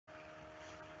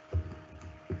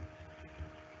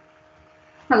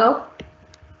Hello.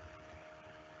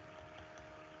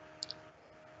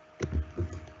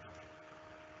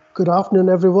 Good afternoon,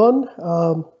 everyone.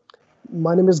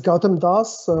 My name is Gautam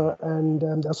Das, and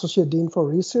I'm the Associate Dean for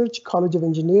Research, College of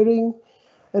Engineering.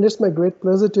 And it's my great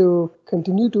pleasure to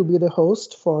continue to be the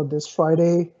host for this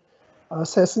Friday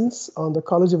sessions on the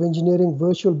College of Engineering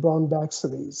Virtual Brown Bag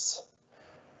Series.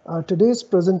 Today's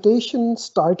presentation's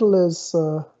title is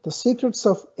The Secrets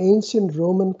of Ancient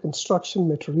Roman Construction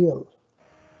Material.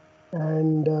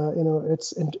 And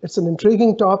it's an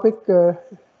intriguing topic,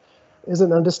 is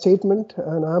an understatement,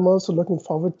 and I'm also looking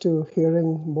forward to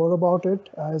hearing more about it,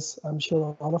 as I'm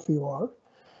sure all of you are.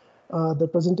 The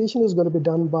presentation is going to be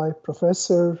done by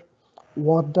Professor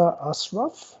Warda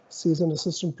Ashraf. She's an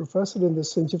assistant professor in the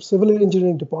Civil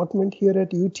Engineering Department here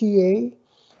at UTA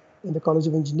in the College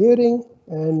of Engineering,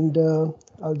 and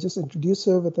I'll just introduce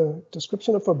her with a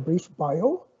description of a brief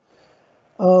bio.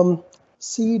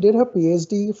 She did her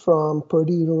PhD from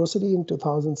Purdue University in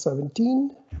 2017.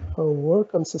 Her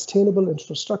work on sustainable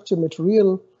infrastructure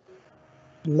material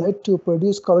led to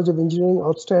Purdue's College of Engineering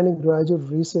Outstanding Graduate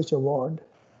Research Award.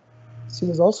 She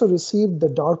has also received the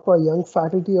DARPA Young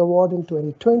Faculty Award in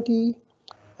 2020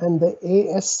 and the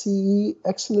ASCE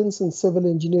Excellence in Civil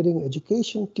Engineering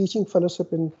Education Teaching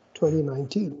Fellowship in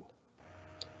 2019.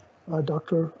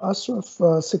 Dr.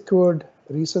 Ashraf secured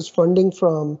research funding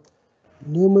from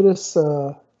numerous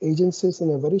agencies in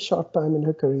a very short time in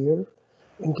her career,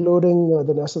 including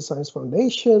the National Science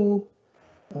Foundation,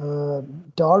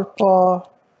 DARPA,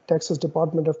 Texas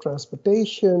Department of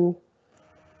Transportation,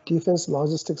 Defense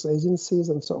Logistics Agencies,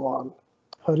 and so on.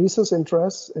 Her research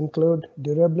interests include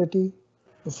durability,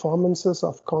 performances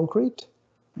of concrete,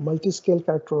 multi-scale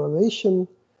characterization,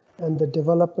 and the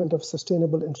development of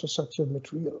sustainable infrastructure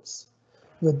materials.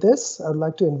 With this, I'd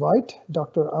like to invite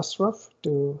Dr. Ashraf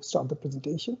to start the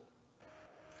presentation.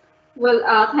 Well,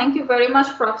 thank you very much,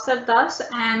 Professor Das,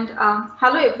 and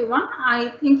hello everyone.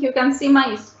 I think you can see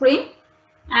my screen,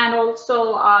 and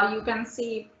also you can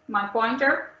see my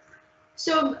pointer.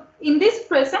 So in this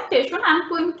presentation, I'm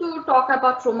going to talk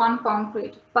about Roman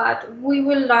concrete, but we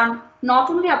will learn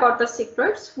not only about the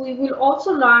secrets, we will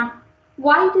also learn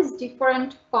why it is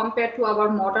different compared to our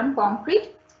modern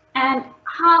concrete, and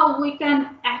how we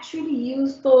can actually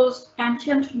use those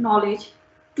ancient knowledge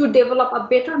to develop a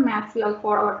better material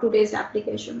for our today's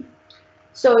application.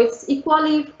 So it's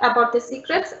equally about the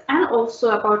secrets and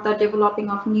also about the developing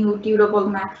of new durable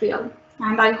material.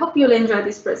 And I hope you'll enjoy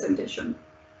this presentation.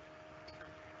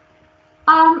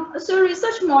 So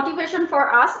research motivation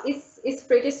for us is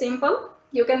pretty simple.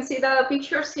 You can see the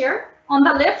pictures here. On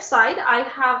the left side, I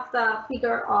have the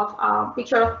picture of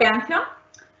Pantheon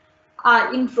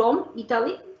in Rome,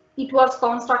 Italy. It was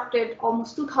constructed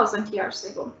almost 2,000 years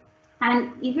ago.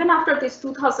 And even after this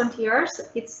 2,000 years,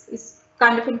 it's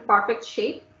kind of in perfect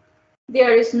shape.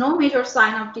 There is no major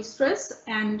sign of distress,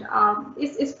 and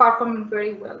it's performing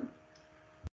very well.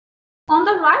 On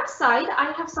the right side,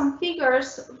 I have some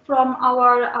figures from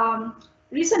our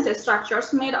recent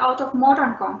structures made out of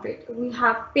modern concrete. We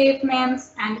have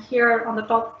pavements, and here on the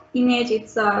top image,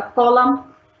 it's a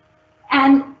column.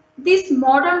 And this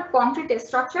modern concrete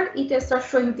structure, it starts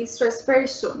showing distress very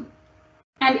soon.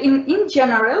 And in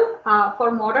general,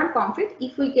 for modern concrete,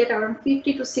 if we get around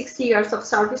 50 to 60 years of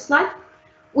service life,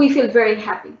 we feel very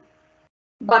happy.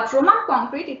 But Roman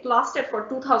concrete, it lasted for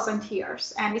 2,000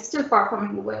 years and it's still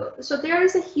performing well. So there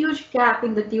is a huge gap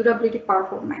in the durability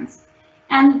performance.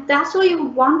 And that's why you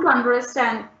want to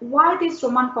understand why this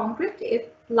Roman concrete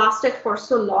it lasted for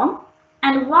so long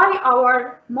and why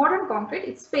our modern concrete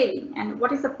is failing and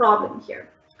what is the problem here.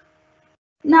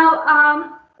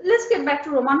 Now, let's get back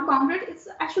to Roman concrete. It's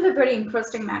actually a very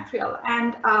interesting material,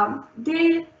 and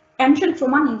the ancient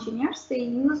Roman engineers, they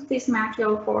used this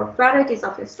material for varieties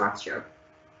of structure.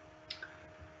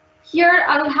 Here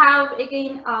I have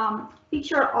again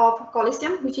picture of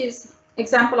Colosseum, which is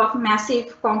example of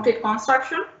massive concrete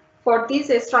construction. For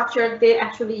this structure, they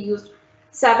actually used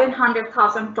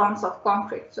 700,000 tons of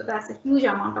concrete. So that's a huge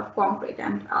amount of concrete,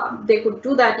 and they could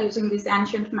do that using this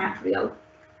ancient material.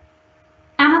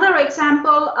 Another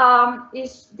example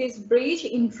is this bridge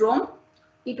in Rome.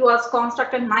 It was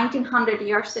constructed 1900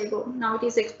 years ago. Now it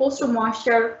is exposed to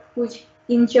moisture, which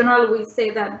in general we say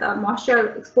that the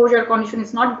moisture exposure condition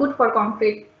is not good for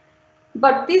concrete.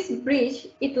 But this bridge,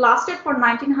 it lasted for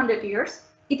 1900 years.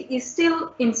 It is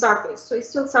still in service, so it's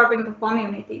still serving the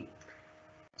community.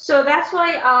 So that's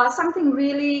why something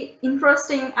really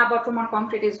interesting about Roman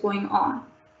concrete is going on.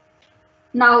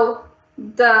 Now,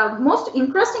 the most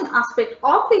interesting aspect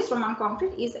of this Roman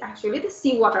concrete is actually the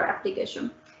seawater application.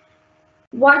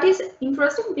 What is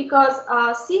interesting because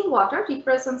seawater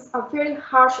represents a very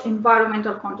harsh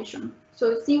environmental condition.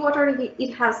 So seawater,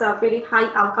 it has a very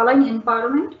high alkaline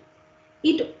environment.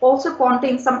 It also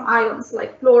contains some ions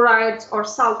like chlorides or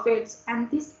sulfates, and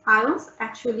these ions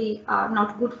actually are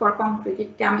not good for concrete.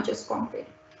 It damages concrete.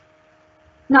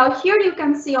 Now here you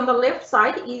can see on the left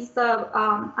side is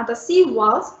the sea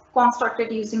walls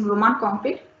constructed using Roman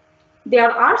concrete.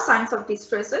 There are signs of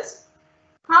distresses.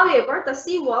 However, the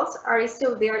sea walls are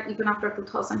still there even after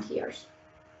 2000 years.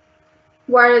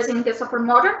 Whereas in case of a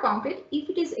modern concrete, if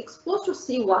it is exposed to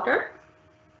seawater,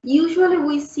 usually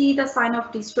we see the sign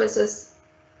of distresses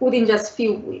within just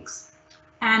few weeks.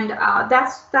 And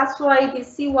that's why the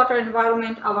seawater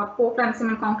environment, our Portland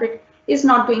cement concrete, is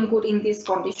not doing good in this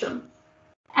condition.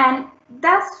 And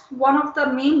that's one of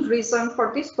the main reasons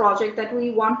for this project, that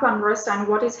we want to understand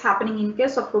what is happening in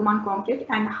case of Roman concrete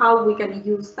and how we can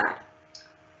use that.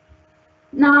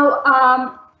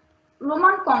 Now,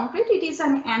 Roman concrete, it is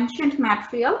an ancient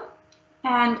material,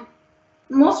 and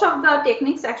most of the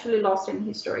techniques actually lost in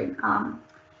history.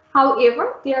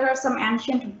 However, there are some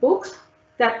ancient books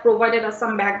that provided us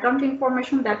some background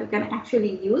information that we can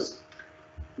actually use.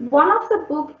 One of the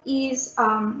book is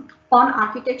on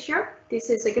architecture. This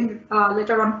is again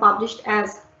later on published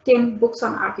as 10 books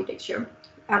on architecture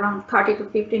around 30 to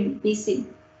 15 BC.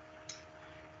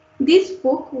 This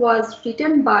book was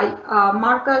written by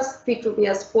Marcus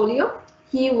Vitruvius Pollio.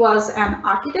 He was an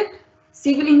architect,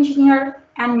 civil engineer,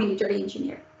 and military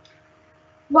engineer.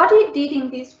 What he did in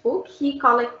this book, he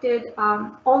collected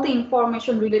all the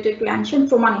information related to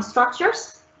ancient Roman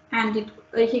structures, and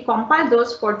he compiled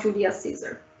those for Julius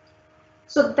Caesar.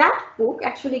 So that book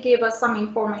actually gave us some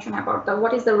information about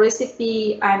what is the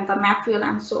recipe and the material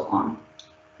and so on.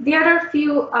 There are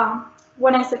few,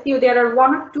 when I say few, there are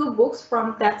 1 or 2 books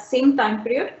from that same time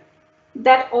period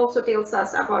that also tells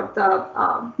us about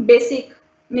the basic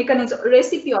mechanism,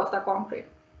 recipe of the concrete.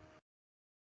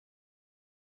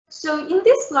 So in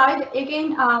this slide,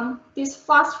 again, this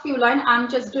first few lines, I'm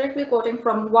just directly quoting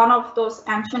from one of those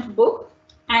ancient books.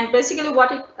 And basically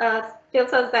what it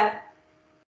tells us that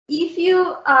if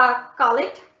you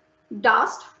collect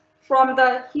dust from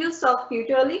the hills of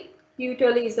Puteoli,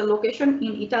 Puteoli is a location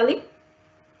in Italy.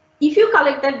 If you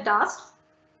collect that dust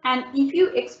and if you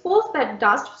expose that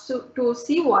dust to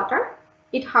seawater,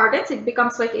 it hardens, it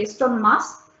becomes like a stone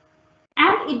mass,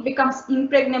 and it becomes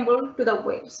impregnable to the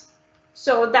waves.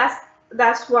 So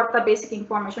that's what the basic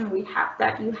information we have,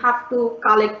 that you have to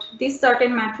collect this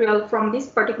certain material from this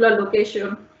particular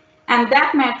location, and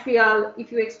that material,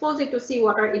 if you expose it to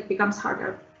seawater, it becomes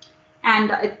harder,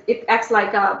 and it acts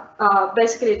like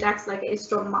basically it acts like a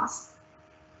stone mass.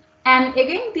 And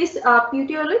again, this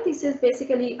Puteoli, this is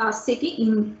basically a city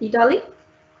in Italy.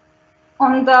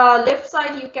 On the left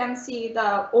side, you can see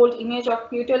the old image of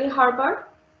Puteoli harbor.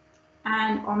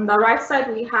 And on the right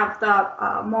side, we have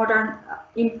the modern,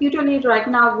 in Puteoli right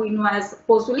now we know as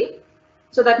Pozzuoli,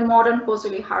 so that modern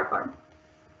Pozzuoli harbor.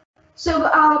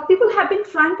 So people have been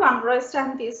trying to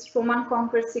understand these Roman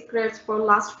concrete secrets for the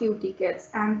last few decades,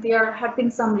 and there have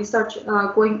been some research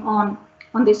going on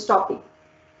this topic.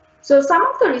 So some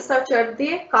of the researchers,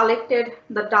 they collected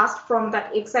the dust from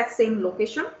that exact same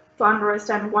location to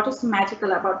understand what is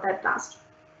magical about that dust.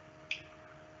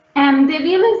 And they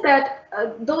realized that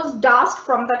those dust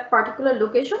from that particular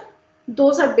location,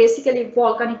 those are basically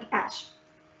volcanic ash.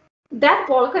 That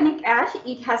volcanic ash,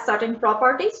 it has certain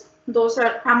properties. Those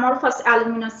are amorphous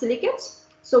aluminosilicates.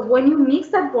 So when you mix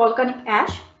that volcanic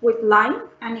ash with lime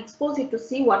and expose it to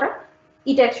seawater,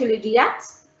 it actually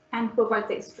reacts and provides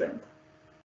the strength.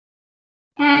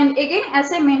 And again,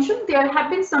 as I mentioned, there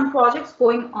have been some projects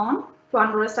going on to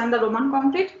understand the Roman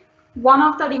concrete. One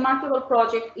of the remarkable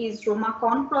project is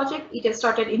RomaCon project. It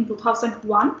started in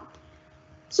 2001.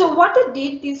 So what they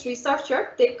did, these researchers,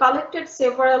 they collected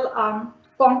several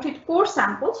concrete core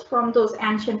samples from those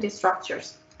ancient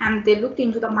structures, and they looked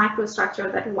into the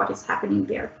microstructure, that what is happening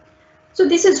there. So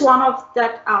this is one of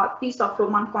that piece of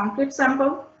Roman concrete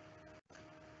sample.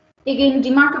 Again,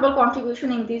 remarkable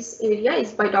contribution in this area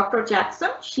is by Dr. Jackson.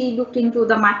 She looked into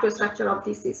the microstructure of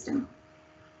this system.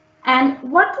 And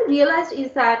what we realized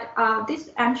is that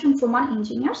these ancient Roman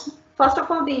engineers, first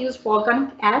of all, they used volcanic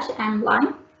ash and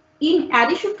lime. In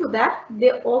addition to that,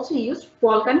 they also used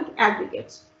volcanic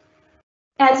aggregates.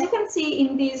 As you can see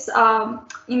in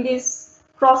this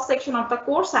cross section of the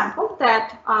core sample,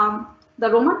 that the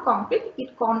Roman concrete,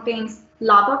 it contains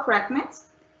lava fragments,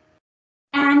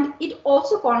 and it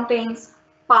also contains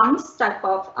pumice type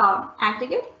of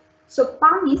aggregate. So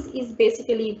pumice is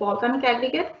basically volcanic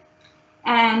aggregate.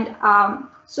 And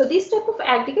so this type of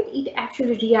aggregate, it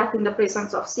actually reacts in the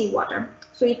presence of seawater.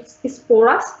 So it's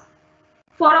porous.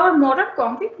 For our modern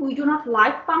concrete, we do not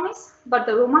like pumice, but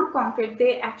the Roman concrete,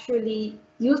 they actually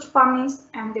used pumice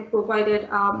and they provided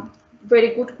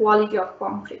very good quality of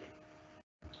concrete.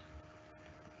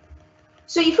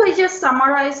 So if I just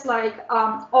summarize like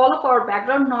all of our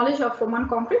background knowledge of Roman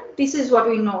concrete, this is what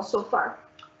we know so far.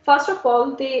 First of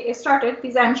all, they started,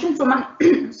 these ancient Roman,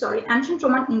 ancient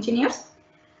Roman engineers,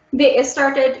 they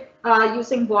started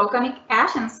using volcanic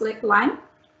ash and slate lime.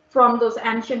 From those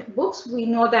ancient books, we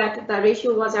know that the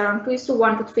ratio was around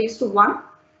 2:1 to 3:1.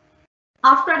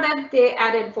 After that, they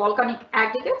added volcanic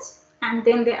aggregates and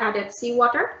then they added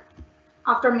seawater.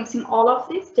 After mixing all of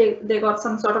this, they got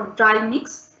some sort of dry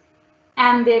mix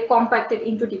and they compacted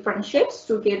into different shapes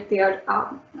to get their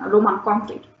Roman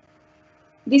concrete.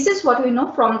 This is what we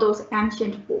know from those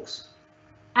ancient books.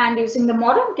 And using the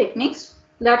modern techniques,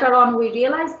 later on we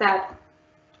realized that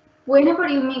whenever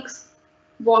you mix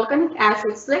volcanic ash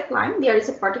with slate lime, there is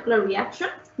a particular reaction.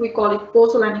 We call it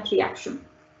pozzolanic reaction.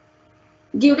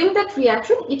 During that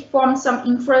reaction, it forms some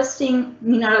interesting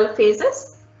mineral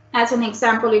phases. As an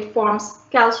example, it forms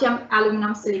calcium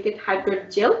aluminum silicate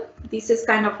hydrate gel. This is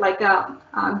kind of like a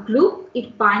glue.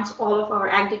 It binds all of our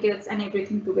aggregates and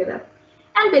everything together.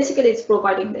 And basically, it's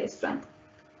providing the strength.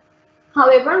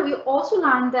 However, we also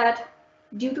learned that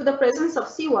due to the presence of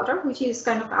seawater, which is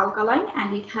kind of alkaline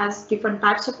and it has different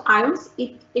types of ions,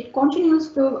 it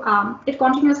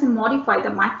continuously modify the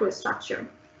microstructure.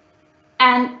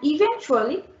 And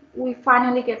eventually, we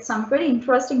finally get some very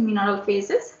interesting mineral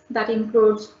phases that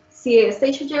includes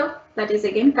CaSH gel, that is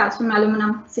again calcium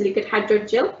aluminum silicate hydrate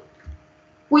gel.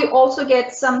 We also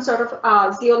get some sort of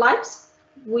zeolites.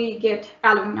 We get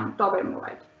aluminum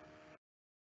taubermorite.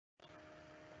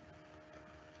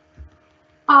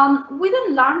 We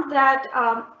then learned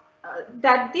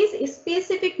that these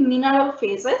specific mineral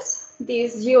phases,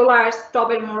 these zeolites,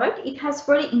 taubermorite, it has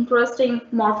very interesting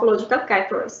morphological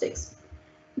characteristics.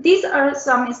 These are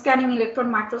some scanning electron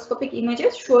microscopic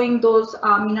images showing those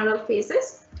mineral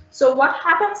phases. So what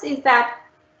happens is that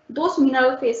those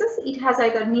mineral phases, it has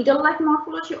either needle-like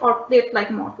morphology or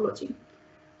plate-like morphology.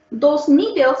 Those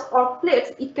needles or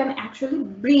plates, it can actually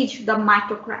bridge the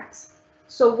microcracks.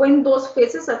 So when those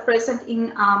phases are present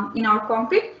in our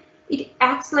concrete, it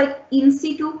acts like in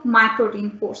situ micro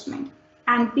reinforcement.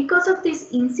 And because of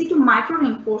this in situ micro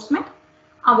reinforcement,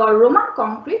 our Roman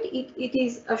concrete, it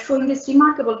is showing this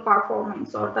remarkable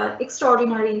performance or the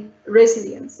extraordinary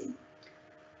resiliency.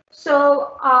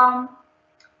 So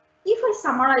if I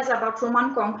summarize about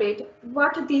Roman concrete,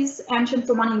 what these ancient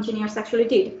Roman engineers actually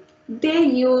did, they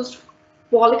used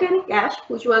volcanic ash,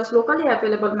 which was locally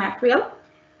available material.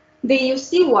 They used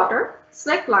seawater,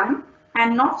 slate lime,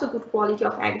 and not so good quality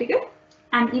of aggregate,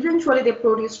 and eventually they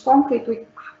produced concrete with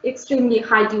extremely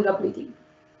high durability.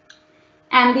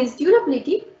 And this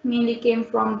durability mainly came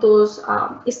from those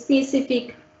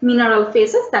specific mineral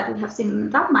phases that we have seen in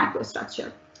the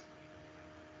microstructure.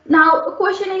 Now, the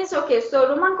question is, okay, so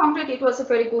Roman concrete, it was a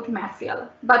very good material,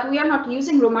 but we are not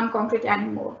using Roman concrete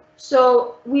anymore.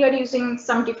 So we are using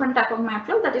some different type of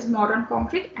material that is modern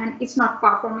concrete, and it's not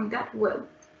performing that well.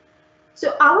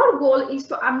 So our goal is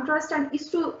to understand, is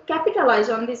to capitalize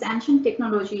on this ancient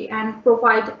technology and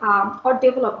provide or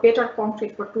develop better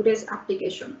concrete for today's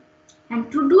application.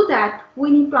 And to do that,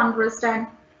 we need to understand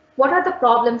what are the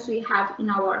problems we have in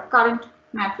our current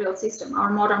material system, our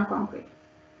modern concrete.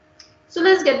 So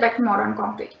let's get back to modern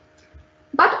concrete,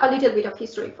 but a little bit of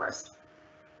history first.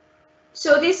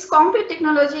 So this concrete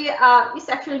technology is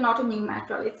actually not a new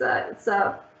material.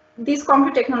 This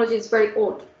concrete technology is very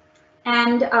old.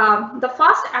 And the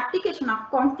first application of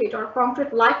concrete or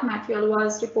concrete-like material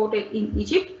was reported in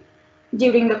Egypt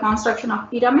during the construction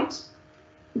of pyramids.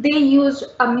 They used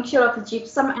a mixture of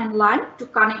gypsum and lime to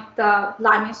connect the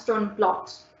limestone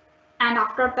blocks. And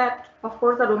after that, of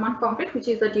course, the Roman concrete, which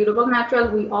is a durable material,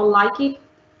 we all like it.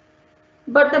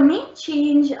 But the main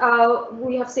change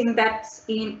we have seen that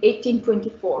in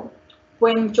 1824,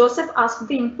 when Joseph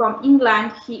Aspdin from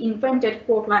England, he invented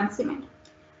Portland cement.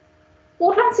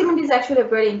 Portland cement is actually a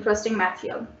very interesting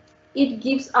material. It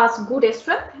gives us good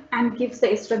strength and gives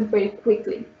the strength very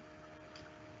quickly.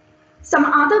 Some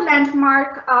other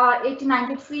landmark,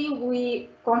 1893, we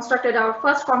constructed our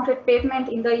first concrete pavement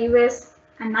in the US,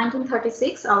 and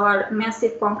 1936, our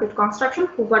massive concrete construction,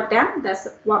 Hoover Dam, that's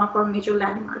one of our major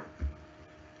landmarks.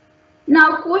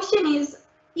 Now, question is,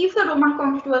 if the Roman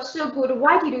concrete was so good,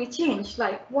 why did we change?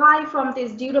 Like, why from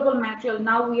this durable material,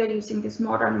 now we are using this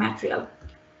modern material?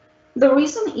 The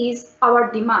reason is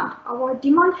our demand. Our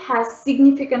demand has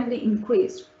significantly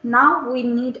increased. Now we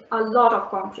need a lot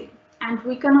of concrete. and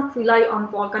we cannot rely on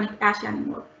volcanic ash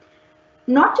anymore.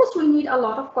 Not just we need a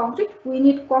lot of concrete, we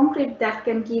need concrete that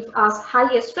can give us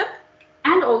high strength,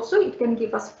 and also it can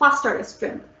give us faster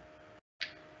strength.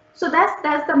 So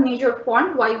that's the major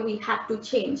point why we had to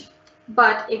change.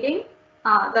 But again,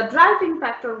 the driving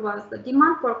factor was the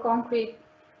demand for concrete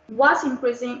was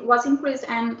increased,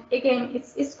 and again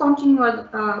it's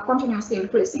continuously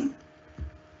increasing.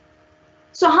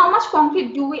 So how much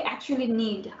concrete do we actually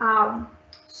need?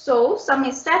 So some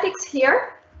statistics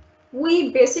here. We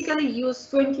basically use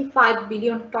 25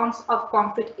 billion tons of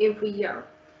concrete every year.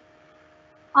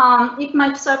 It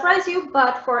might surprise you,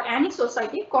 but for any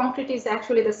society, concrete is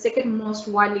actually the second most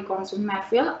widely consumed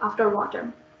material after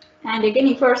water. And again,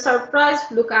 if you're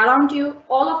surprised, look around you.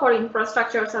 All of our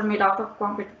infrastructures are made out of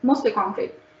concrete, mostly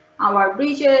concrete. Our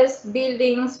bridges,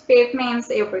 buildings, pavements,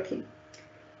 everything.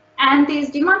 And this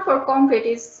demand for concrete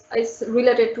is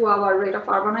related to our rate of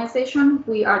urbanization.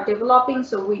 We are developing,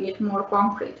 so we need more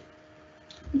concrete.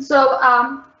 So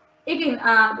again,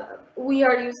 we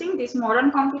are using this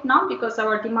modern concrete now because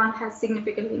our demand has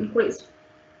significantly increased.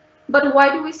 But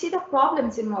why do we see the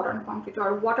problems in modern concrete,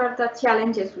 or what are the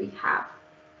challenges we have?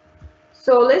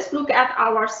 So let's look at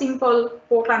our simple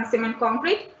Portland cement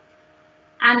concrete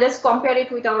and let's compare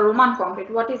it with our Roman concrete.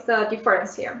 What is the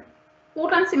difference here?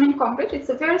 Portland cement concrete, it's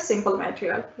a very simple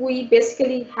material. We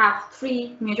basically have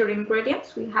three major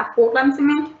ingredients. We have Portland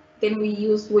cement, then we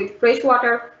use with fresh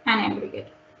water and aggregate.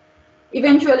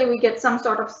 Eventually, we get some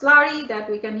sort of slurry that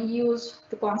we can use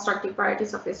to construct the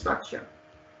varieties of a structure.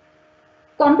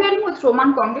 Comparing with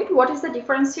Roman concrete, what is the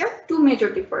difference here? Two major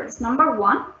differences. Number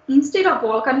one, instead of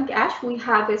volcanic ash, we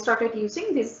have started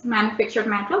using this manufactured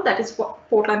material, that is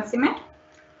Portland cement.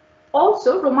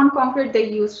 Also, Roman concrete, they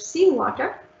used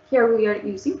seawater. Here we are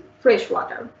using fresh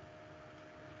water.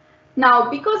 Now,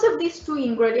 because of these two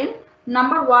ingredients,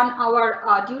 number one,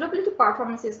 our durability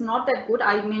performance is not that good.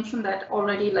 I mentioned that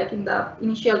already, like in the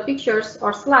initial pictures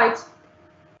or slides.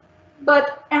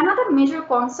 But another major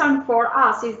concern for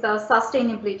us is the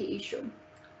sustainability issue.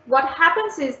 What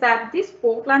happens is that this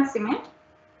Portland cement,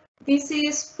 this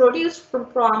is produced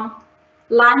from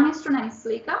limestone and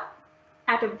silica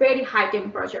at a very high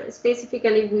temperature.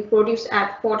 Specifically, we produce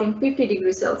at 1450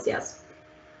 degrees Celsius.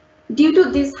 Due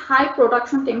to this high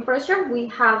production temperature, we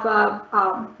have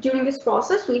during this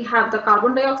process we have the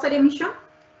carbon dioxide emission,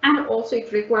 and also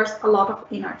it requires a lot of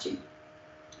energy.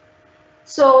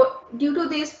 So due to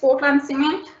this Portland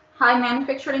cement high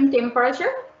manufacturing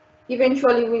temperature,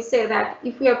 eventually we say that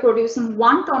if we are producing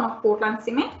 1 ton of Portland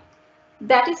cement,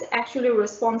 that is actually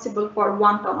responsible for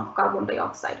 1 ton of carbon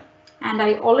dioxide. And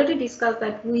I already discussed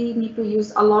that we need to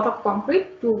use a lot of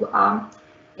concrete to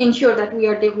ensure that we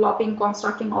are developing,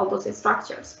 constructing all those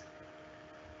structures.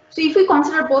 So if we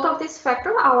consider both of these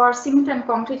factors, our cement and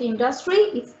concrete industry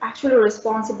is actually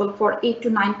responsible for 8 to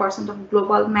 9% of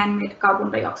global man-made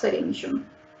carbon dioxide emission.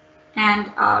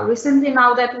 And recently,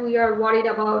 now that we are worried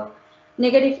about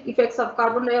negative effects of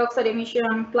carbon dioxide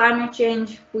emission, climate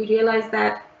change, we realize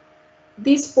that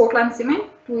this Portland cement,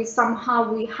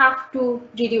 we have to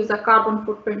reduce the carbon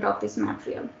footprint of this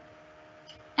material.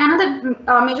 Another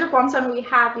major concern we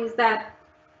have is that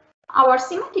our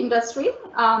cement industry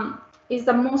is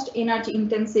the most energy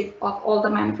intensive of all the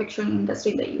manufacturing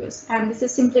industry in the US. And this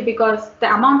is simply because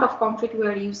the amount of concrete we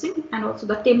are using and also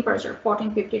the temperature,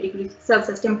 1450 degrees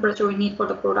Celsius temperature we need for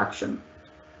the production.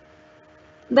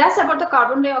 That's about the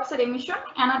carbon dioxide emission.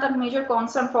 Another major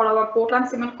concern for our Portland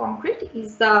cement concrete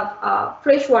is the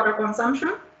fresh water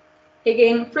consumption.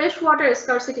 Again, fresh water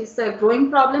scarcity is a growing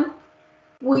problem.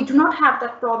 We do not have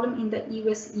that problem in the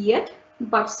US yet,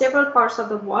 but several parts of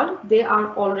the world, they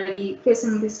are already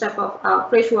facing this type of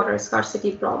freshwater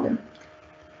scarcity problem.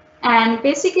 And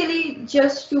basically,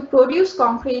 just to produce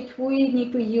concrete, we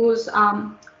need to use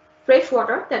fresh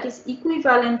water that is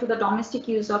equivalent to the domestic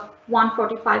use of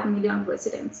 145 million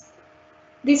residents.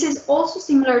 This is also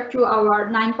similar to our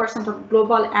 9% of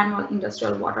global annual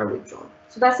industrial water withdrawal.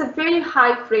 So that's a very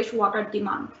high freshwater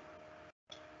demand.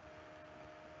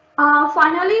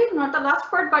 Finally, not the last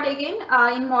part, but again,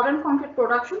 in modern concrete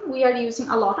production, we are using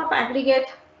a lot of aggregate.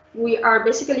 We are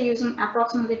basically using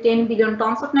approximately 10 billion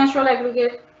tons of natural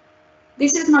aggregate.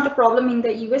 This is not a problem in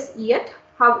the US yet.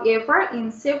 However,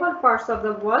 in several parts of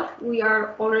the world, we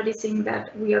are already seeing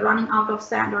that we are running out of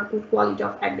sand or good quality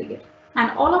of aggregate.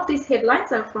 And all of these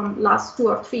headlines are from last 2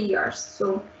 or 3 years.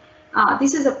 So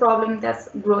this is a problem that's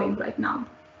growing right now.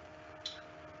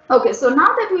 Okay, so now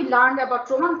that we learned about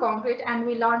Roman concrete and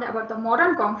we learned about the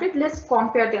modern concrete, let's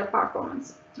compare their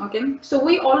performance. Okay, so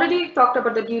we already talked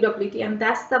about the durability, and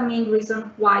that's the main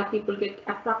reason why people get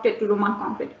attracted to Roman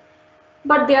concrete.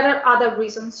 But there are other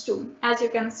reasons too, as you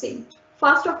can see.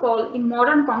 First of all, in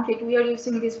modern concrete, we are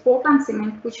using this Portland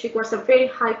cement, which requires a very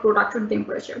high production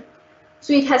temperature.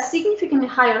 So it has significantly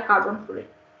higher carbon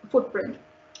footprint.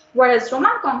 Whereas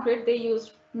Roman concrete, they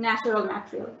used natural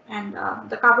material, and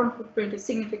the carbon footprint is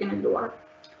significantly lower.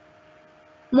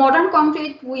 Modern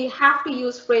concrete, we have to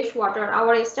use fresh water.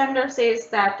 Our standard says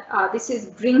that this is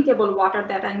drinkable water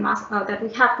that that we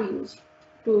have to use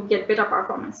to get better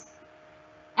performance.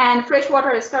 And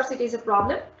freshwater scarcity is a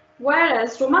problem,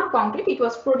 whereas Roman concrete, it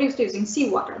was produced using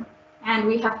seawater, and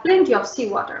we have plenty of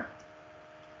seawater.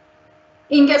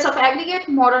 In case of aggregate,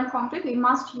 modern concrete, we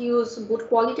must use good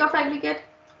quality of aggregate,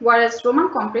 whereas Roman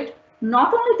concrete,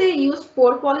 not only they used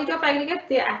poor quality of aggregate,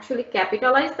 they actually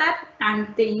capitalized that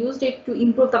and they used it to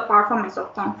improve the performance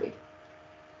of concrete.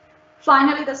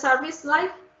 Finally, the service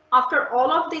life. After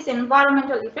all of this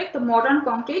environmental effect, the modern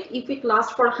concrete, if it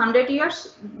lasts for 100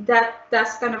 years,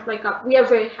 that's kind of like we are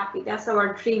very happy. That's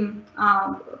our dream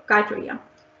criteria.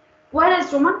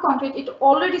 Whereas Roman concrete, it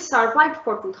already survived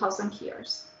for 2000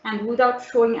 years and without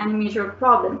showing any major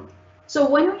problem. So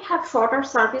when we have shorter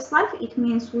service life, it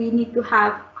means we need to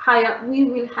have we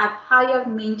will have higher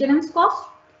maintenance cost,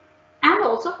 and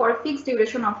also for a fixed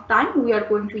duration of time, we are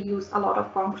going to use a lot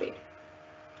of concrete.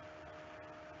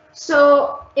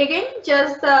 So again,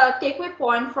 just the takeaway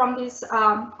point from this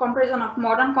comparison of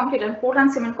modern concrete and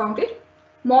Portland cement concrete.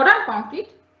 Modern concrete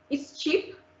is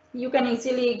cheap. You can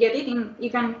easily get it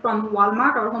even from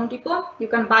Walmart or Home Depot. You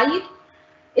can buy it.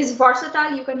 It's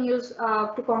versatile. You can use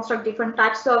to construct different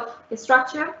types of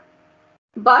structure.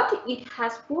 But it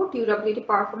has poor durability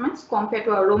performance compared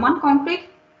to a Roman concrete,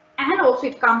 and also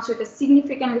it comes with a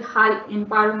significantly high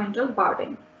environmental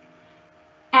burden.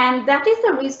 And that is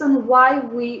the reason why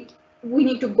we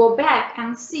need to go back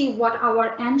and see what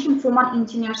our ancient Roman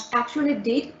engineers actually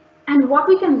did and what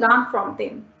we can learn from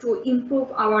them to improve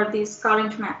this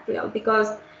current material,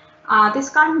 because this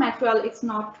current material is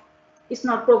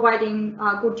not providing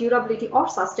good durability or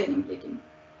sustainability.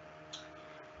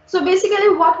 So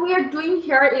basically what we are doing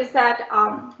here is that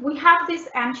we have this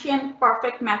ancient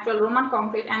perfect material Roman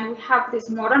concrete, and we have this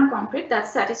modern concrete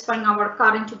that's satisfying our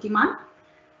current demand.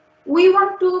 We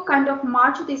want to kind of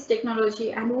merge this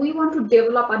technology and we want to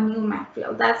develop a new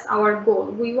material. That's our goal.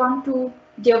 We want to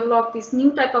develop this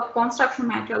new type of construction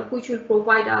material which will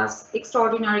provide us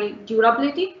extraordinary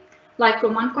durability like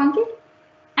Roman concrete,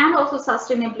 and also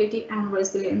sustainability and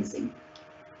resiliency.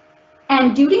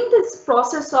 And during this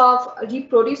process of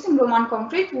reproducing Roman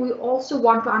concrete, we also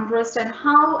want to understand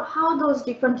how those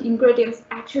different ingredients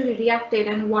actually reacted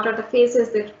and what are the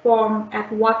phases that form, at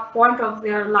what point of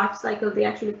their life cycle they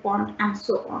actually formed, and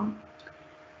so on.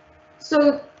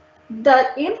 So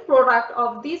the end product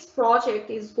of this project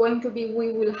is going to be,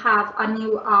 we will have a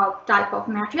new type of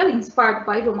material inspired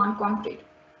by Roman concrete.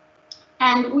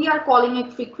 And we are calling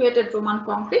it recreated Roman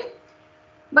concrete.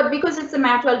 But because it's a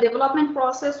material development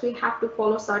process, we have to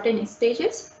follow certain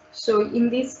stages. So in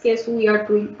this case, we are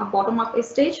doing a bottom-up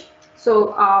stage.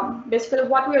 So basically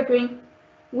what we are doing,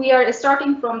 we are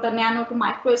starting from the nano to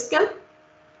micro scale.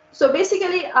 So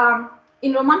basically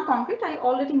in Roman concrete, I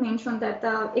already mentioned that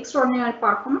the extraordinary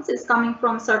performance is coming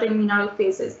from certain mineral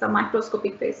phases, the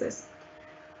microscopic phases.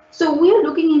 So we are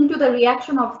looking into the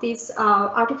reaction of this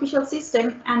artificial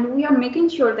system, and we are making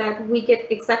sure that we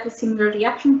get exactly similar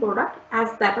reaction product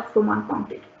as that of Roman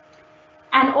concrete.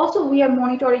 And also we are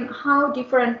monitoring how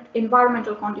different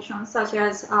environmental conditions such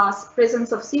as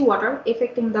presence of seawater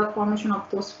affecting the formation of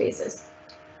those phases.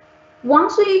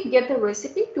 Once we get the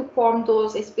recipe to form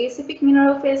those specific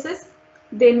mineral phases,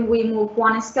 then we move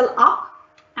one scale up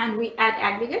and we add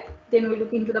aggregate. Then we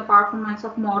look into the performance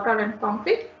of mortar and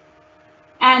concrete.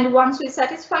 And once we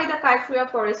satisfy the criteria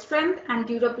for strength and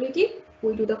durability,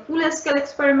 we do the full scale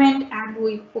experiment and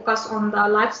we focus on the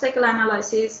life cycle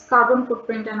analysis, carbon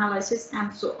footprint analysis,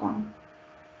 and so on.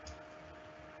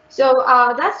 So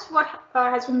that's what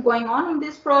has been going on in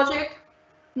this project.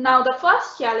 Now the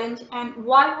first challenge, and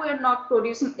why we're not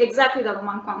producing exactly the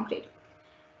Roman concrete.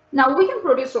 Now we can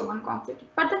produce Roman concrete,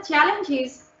 but the challenge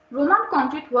is Roman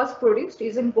concrete was produced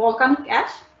using volcanic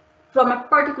ash from a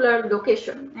particular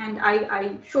location, and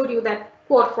I showed you that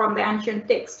quote from the ancient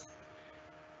text.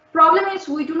 Problem is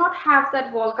we do not have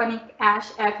that volcanic ash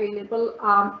available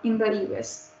in the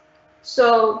US.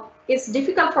 So it's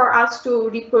difficult for us to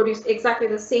reproduce exactly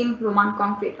the same Roman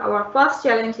concrete. Our first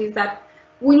challenge is that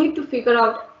we need to figure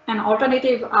out an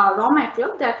alternative raw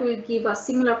material that will give a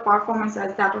similar performance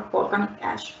as that of volcanic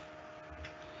ash.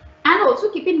 And also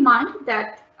keep in mind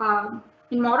that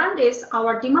in modern days,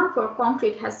 our demand for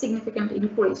concrete has significantly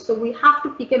increased. So we have to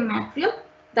pick a material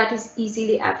that is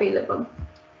easily available.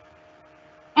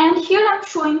 And And here I'm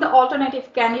showing the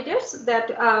alternative candidates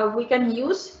that we can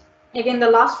use. Again, the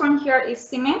last one here is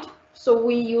cement. So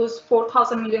we use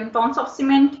 4,000 million tons of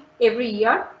cement every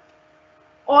year.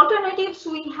 Alternatives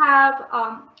we have,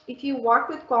 if you work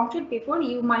with concrete before,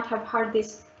 you might have heard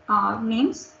these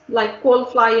names like coal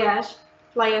fly ash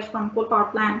from coal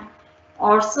power plant,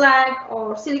 or slag,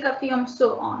 or silica fume,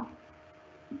 so on.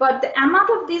 But the amount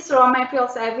of these raw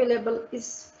materials available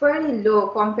is very low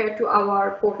compared to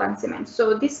our Portland cement.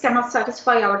 So this cannot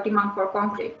satisfy our demand for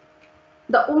concrete.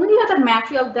 The only other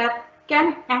material that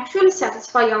can actually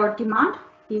satisfy our demand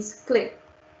is clay.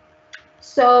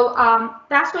 So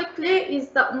that's why clay is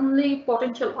the only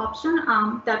potential option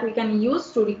that we can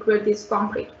use to recreate this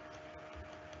concrete.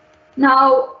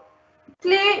 Now,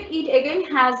 clay, it again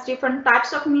has different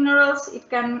types of minerals. It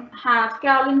can have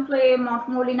kaolin clay,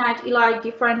 montmorillonite, illite,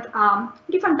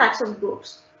 different types of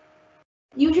groups.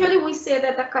 Usually we say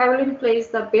that the kaolin clay is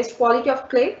the best quality of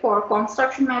clay for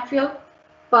construction material,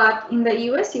 but in the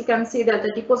US you can see that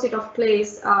the deposit of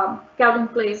clays,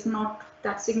 kaolin clay is not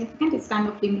that significant, it's kind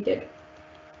of limited.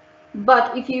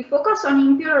 But if you focus on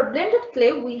impure or blended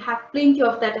clay, we have plenty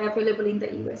of that available in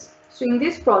the US. So in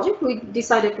this project, we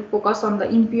decided to focus on the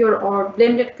impure or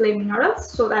blended clay minerals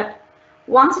so that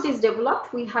once it is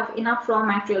developed, we have enough raw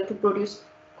material to produce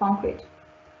concrete.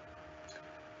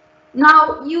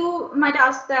 Now, you might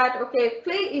ask that, okay,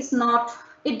 clay is not,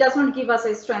 it does not give us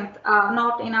a strength,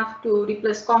 not enough to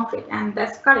replace concrete. And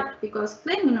that's correct because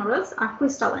clay minerals are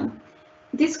crystalline.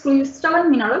 These crystalline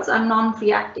minerals are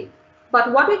non-reactive.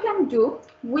 But what we can do,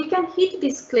 we can heat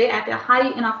this clay at a high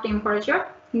enough temperature,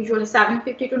 usually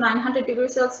 750 to 900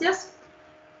 degrees Celsius.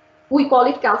 We call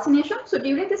it calcination. So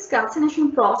during this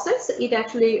calcination process, it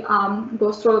actually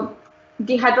goes through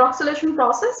dehydroxylation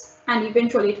process, and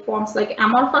eventually it forms like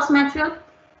amorphous material.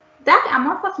 That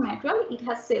amorphous material, it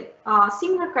has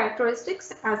similar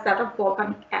characteristics as that of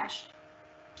volcanic ash.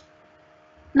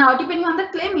 Now, depending on the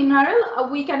clay mineral,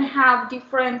 we can have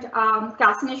different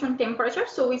calcination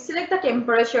temperatures. So we select the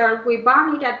temperature, we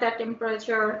burn it at that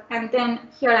temperature, and then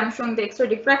here I'm showing the X-ray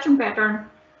diffraction pattern.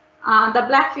 The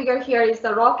black figure here is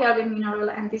the raw kaolin mineral,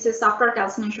 and this is after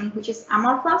calcination, which is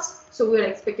amorphous. So we're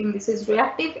expecting this is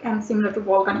reactive and similar to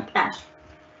volcanic ash.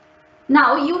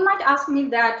 Now, you might ask me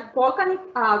that volcanic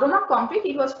Roman concrete,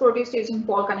 it was produced using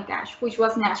volcanic ash, which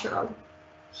was natural.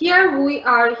 Here we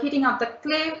are heating up the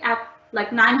clay at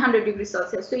like 900 degrees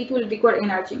Celsius, so it will require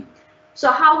energy.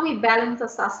 So how we balance the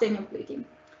sustainability?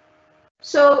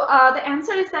 So the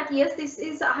answer is that yes, this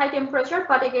is a high temperature,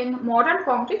 but again, modern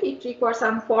concrete, it requires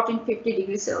around 1450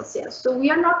 degrees Celsius. So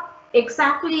we are not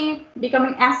exactly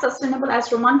becoming as sustainable as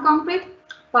Roman concrete,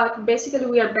 but basically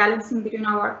we are balancing between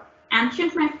our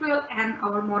ancient material and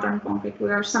our modern concrete.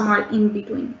 We are somewhere in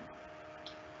between.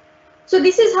 So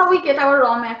this is how we get our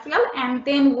raw material, and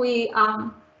then we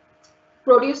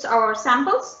produce our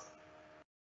samples.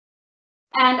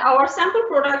 And our sample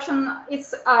production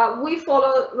is we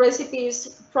follow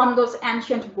recipes from those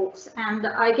ancient books. And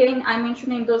again, I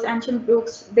mentioned in those ancient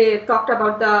books, they talked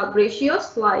about the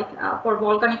ratios like for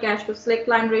volcanic ash to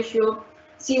slackline ratio,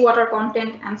 seawater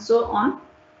content, and so on.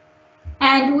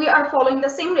 And we are following the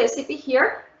same recipe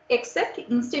here, except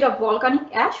instead of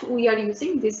volcanic ash, we are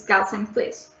using these calcined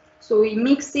clays. So we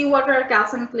mix seawater,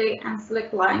 calcined clay, and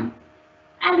slackline,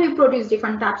 and we produce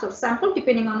different types of sample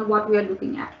depending on what we are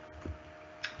looking at.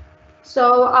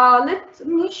 So let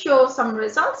me show some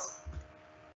results.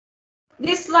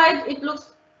 This slide, it looks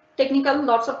technical,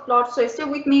 lots of plots, so stay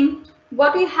with me.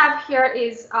 What we have here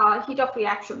is heat of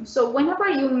reaction. So whenever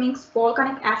you mix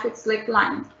volcanic ash with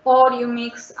slackline, or you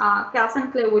mix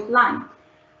calcined clay with lime,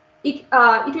 it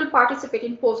will participate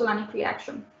in pozzolanic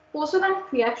reaction. Pozzolanic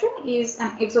reaction is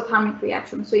an exothermic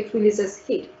reaction, so it releases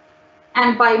heat.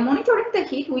 And by monitoring the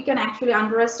heat, we can actually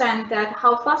understand that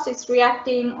how fast it's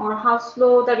reacting or how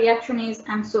slow the reaction is,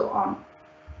 and so on.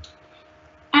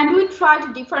 And we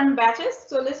tried different batches.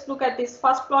 So let's look at this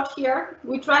first plot here.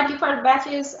 We tried different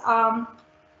batches.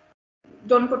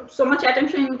 Don't put so much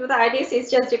attention into the ideas,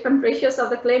 it's just different ratios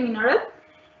of the clay mineral.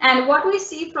 And what we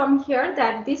see from here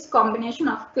that this combination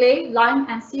of clay, lime,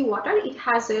 and seawater, it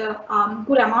has a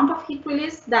good amount of heat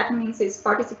release. That means it's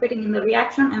participating in the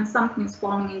reaction and something is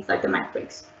forming inside the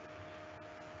matrix.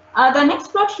 The next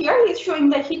plot here is showing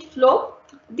the heat flow.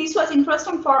 This was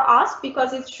interesting for us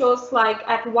because it shows like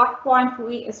at what point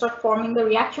we start forming the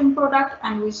reaction product,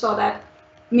 and we saw that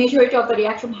majority of the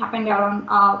reaction happened around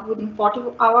within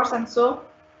 40 hours and so.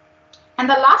 And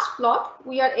the last plot,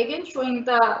 we are again showing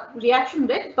the reaction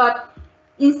rate, but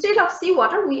instead of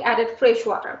seawater, we added fresh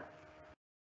water.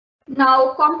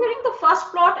 Now, comparing the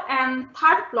first plot and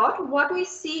third plot, what we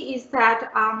see is that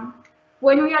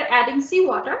when we are adding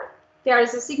seawater, there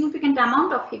is a significant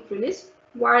amount of heat release,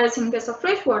 whereas in case of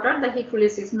fresh water, the heat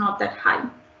release is not that high.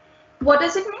 What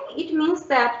does it mean? It means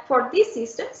that for this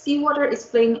system, seawater is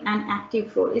playing an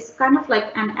active role. It's kind of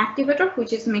like an activator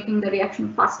which is making the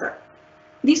reaction faster.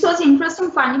 This was interesting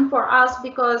finding for us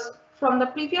because from the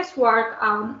previous work,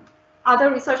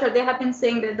 other researchers, they have been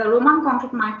saying that the Roman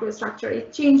concrete microstructure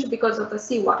is changed because of the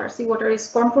seawater. Seawater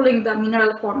is controlling the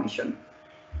mineral formation.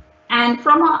 And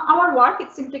from our work,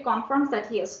 it simply confirms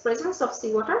that yes, presence of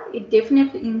seawater, it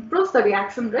definitely improves the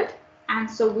reaction rate. And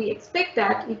so we expect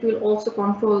that it will also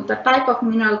control the type of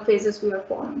mineral phases we are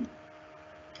forming.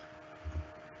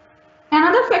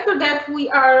 Another factor that we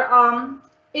are,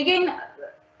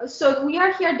 so we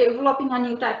are here developing a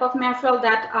new type of material,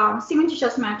 that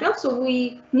cementitious material. So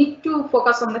we need to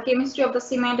focus on the chemistry of the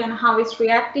cement and how it's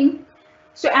reacting.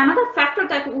 So another factor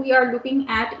that we are looking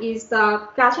at is the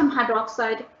calcium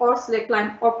hydroxide or slag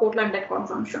lime or Portland lime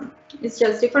consumption. It's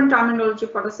just different terminology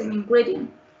for the same ingredient.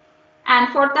 And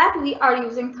for that, we are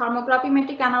using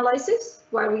thermogravimetric analysis,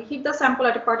 where we heat the sample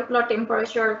at a particular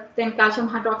temperature, then calcium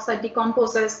hydroxide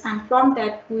decomposes, and from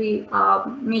that we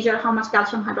measure how much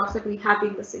calcium hydroxide we have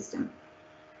in the system.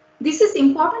 This is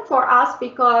important for us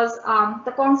because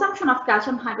the consumption of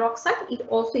calcium hydroxide, it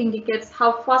also indicates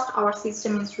how fast our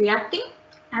system is reacting,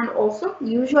 and also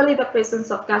usually the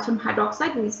presence of calcium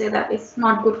hydroxide, we say that it's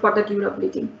not good for the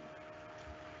durability.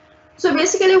 So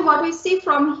basically what we see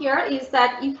from here is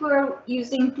that if we're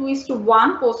using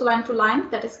 2:1 porcelain to lime,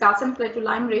 that is calcium clay to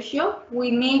lime ratio, we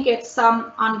may get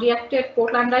some unreacted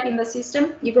portlandite in the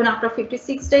system even after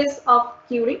 56 days of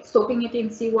curing, soaking it in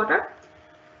seawater.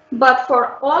 But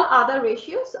for all other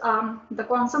ratios, the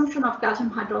consumption of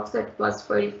calcium hydroxide was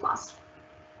very fast.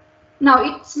 Now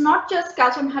it's not just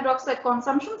calcium hydroxide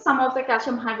consumption, some of the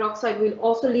calcium hydroxide will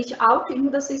also leach out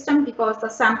into the system because the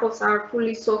samples are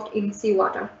fully soaked in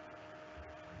seawater.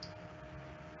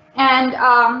 And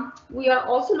we are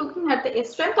also looking at the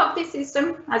strength of the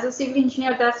system. As a civil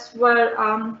engineer, that's where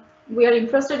we are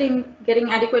interested in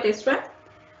getting adequate strength.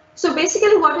 So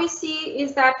basically what we see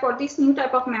is that for this new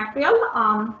type of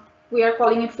material, we are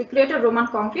calling it recreated Roman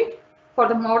concrete. For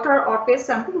the mortar or paste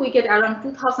sample, we get around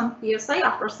 2000 psi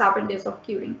after 7 days of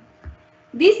curing.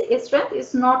 This strength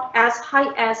is not as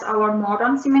high as our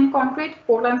modern cement concrete,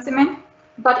 Portland cement,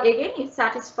 but again, it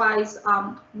satisfies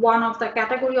one of the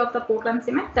category of the Portland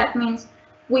cement. That means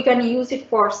we can use it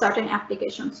for certain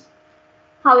applications.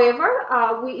 However,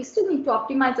 we still need to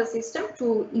optimize the system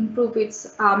to improve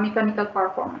its mechanical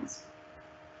performance.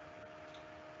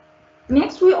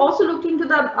 Next, we also looked into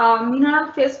the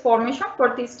mineral phase formation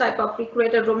for this type of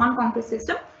recreated Roman concrete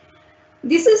system.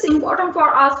 This is important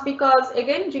for us because,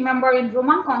 again, remember in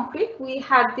Roman concrete, we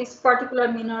had these particular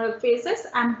mineral phases,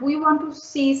 and we want to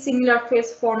see similar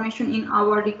phase formation in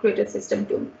our recreated system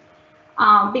too.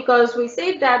 Because we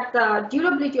say that the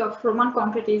durability of Roman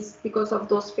concrete is because of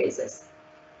those phases.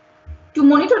 To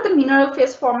monitor the mineral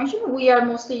phase formation, we are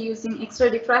mostly using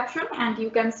X-ray diffraction, and you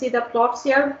can see the plots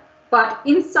here. But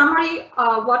in summary,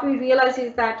 what we realize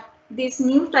is that this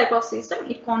new type of system,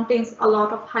 it contains a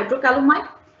lot of hydrocalamite.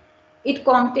 It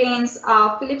contains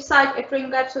philipsite,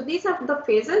 ettringite. So these are the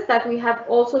phases that we have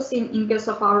also seen in case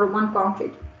of our Roman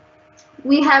concrete.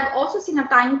 We have also seen a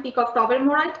tiny peak of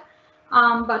tobermorite,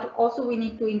 but also we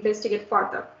need to investigate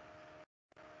further.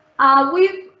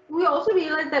 We also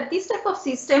realized that this type of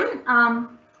system,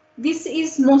 this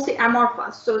is mostly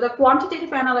amorphous. So the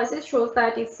quantitative analysis shows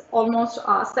that it's almost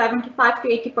 75 to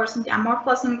 80%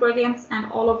 amorphous ingredients,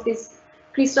 and all of these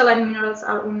crystalline minerals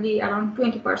are only around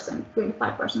 20%,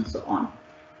 25%, so on.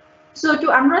 So to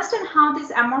understand how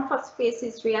this amorphous phase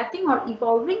is reacting or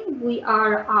evolving, we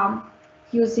are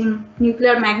using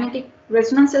nuclear magnetic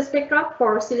resonance spectra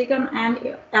for silicon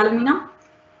and aluminum.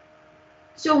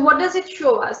 So what does it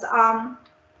show us?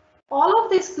 All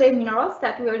of these clay minerals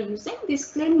that we are using, these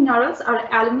clay minerals are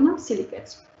aluminum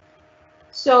silicates.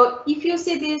 So if you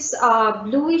see these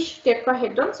bluish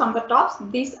tetrahedrons on the tops,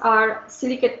 these are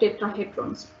silicate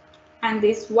tetrahedrons. And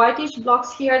these whitish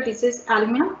blocks here, this is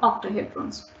aluminum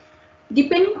octahedrons.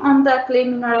 Depending on the clay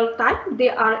mineral type, they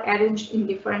are arranged in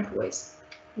different ways.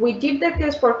 We did the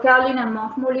case for kaolin and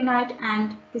montmorillonite,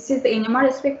 and this is the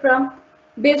NMR spectrum.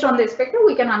 Based on the spectrum,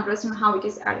 we can understand how it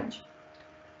is arranged.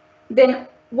 Then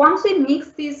once we mix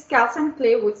this calcium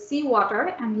clay with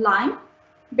seawater and lime,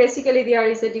 basically there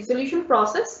is a dissolution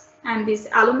process, and this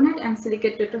aluminate and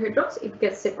silicate tetrahedrons, it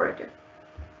gets separated.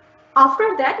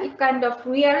 After that, it kind of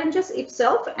rearranges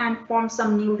itself and forms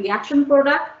some new reaction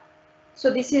product. So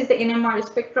this is the NMR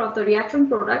spectra of the reaction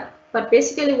product. But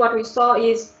basically what we saw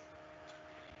is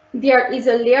there is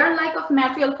a layer-like of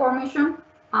material formation.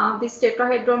 these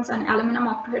tetrahedrons and aluminum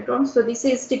octahedrons. So this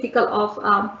is typical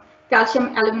of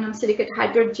calcium aluminum silicate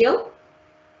hydride gel.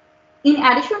 In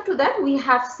addition to that, we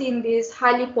have seen this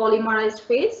highly polymerized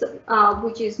phase,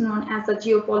 which is known as the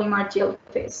geopolymer gel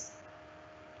phase.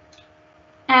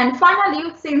 And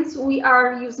finally, since we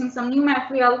are using some new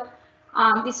material,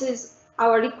 this is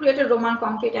our recreated Roman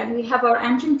concrete, and we have our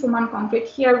ancient Roman concrete.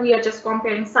 Here we are just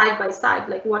comparing side by side,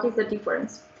 like what is the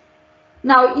difference.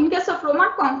 Now, in case of Roman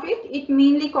concrete, it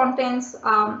mainly contains,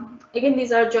 again,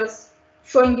 these are just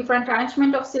showing different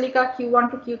arrangement of silica Q1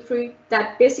 to Q3.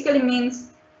 That basically means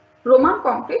Roman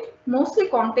concrete mostly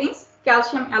contains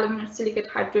calcium aluminate silicate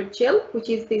hydride gel, which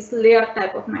is this layer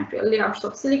type of material, layers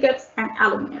of silicates and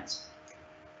aluminates.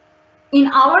 In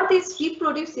our this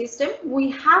reproduced system,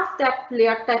 we have that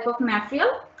layer type of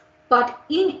material, but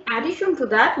in addition to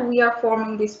that, we are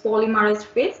forming this polymerized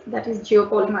phase, that is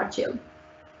geopolymer gel.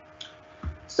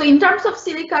 So in terms of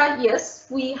silica, yes,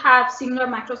 we have similar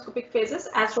macroscopic phases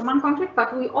as Roman concrete,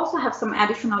 but we also have some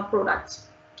additional products.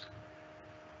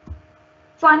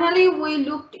 Finally, we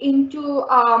looked into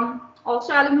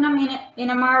also aluminum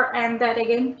NMR, and that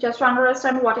again, just to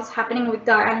understand what is happening with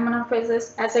the aluminum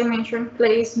phases. As I mentioned,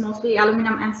 clay is mostly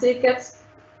aluminum and silicates.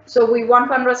 So we want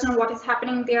to understand what is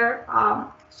happening there.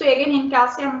 So again, in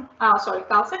calcium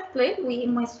clay, we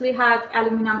mostly have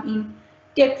aluminum in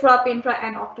tetra, penta,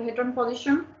 and octahedron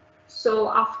position.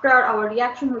 So after our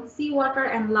reaction with seawater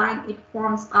and lime, it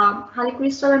forms highly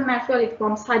crystalline material. It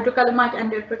forms hydrocalamite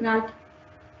and deuteriumite.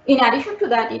 In addition to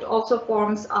that, it also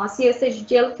forms a CSH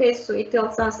gel phase, so it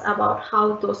tells us about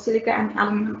how those silica and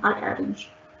aluminum are arranged.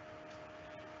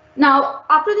 Now,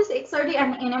 after this XRD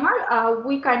and NMR,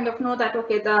 we kind of know that,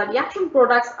 okay, the reaction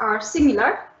products are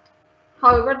similar.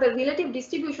 However, the relative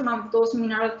distribution of those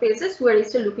mineral phases, we are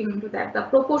still looking into that, the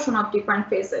proportion of different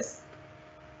phases.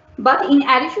 But in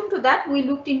addition to that, we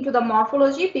looked into the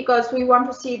morphology because we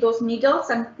want to see those needles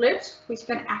and plates which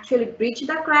can actually bridge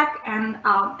the crack and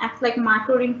act like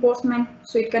micro reinforcement,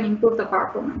 so it can improve the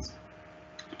performance.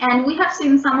 And we have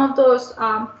seen some of those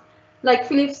like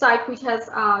Phillips site, which has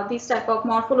this type of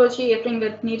morphology, appearing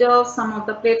with needles, some of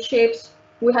the plate shapes,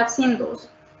 we have seen those.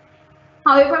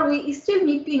 However, we still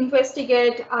need to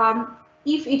investigate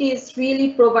if it is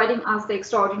really providing us the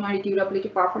extraordinary durability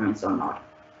performance or not.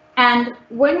 And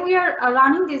when we are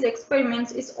running these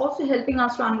experiments, it's also helping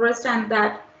us to understand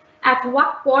that at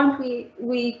what point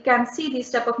we can see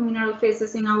these type of mineral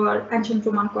phases in our ancient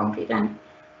Roman concrete. And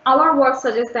our work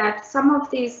suggests that some of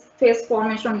these phase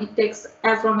formation, it takes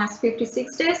as long as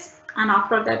 56 days, and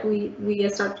after that we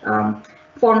start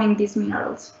forming these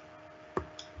minerals.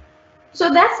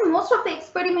 So that's most of the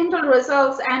experimental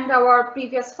results and our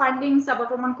previous findings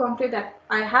about Roman concrete that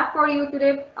I have for you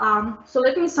today. So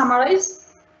let me summarize.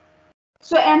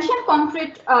 So ancient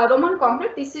concrete, Roman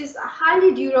concrete, this is a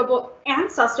highly durable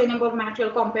and sustainable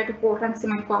material compared to Portland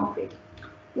cement concrete.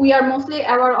 We are mostly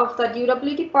aware of the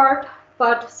durability part,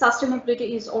 but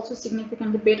sustainability is also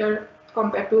significantly better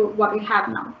compared to what we have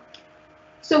now.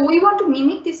 So we want to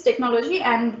mimic this technology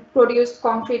and produce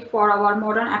concrete for our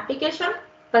modern application.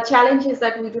 The challenge is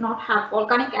that we do not have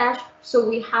volcanic ash, so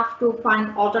we have to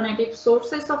find alternative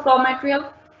sources of raw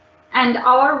material. And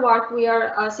our work, we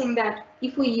are saying that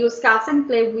if we use calcium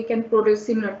clay, we can produce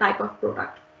similar type of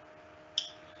product.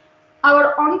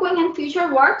 Our ongoing and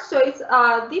future work, so it's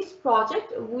this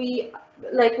project, we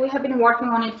have been working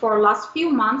on it for last few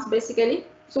months basically.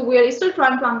 So we are still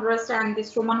trying to understand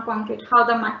this Roman concrete, how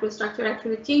the microstructure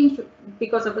actually changed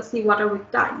because of the seawater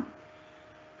with time.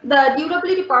 The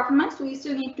durability performance, we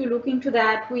still need to look into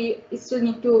that. We still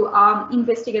need to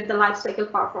investigate the life cycle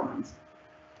performance.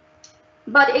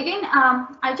 But again,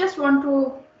 I just want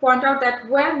to point out that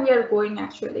where we are going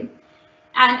actually.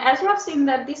 And as you have seen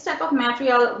that this type of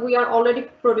material, we are already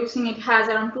producing, it has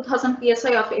around 2000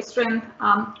 PSI of strength.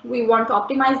 We want to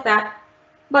optimize that.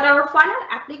 But our final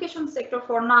application sector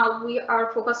for now, we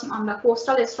are focusing on the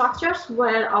coastal structures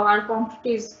where our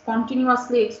concrete is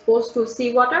continuously exposed to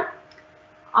seawater.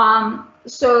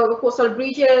 So coastal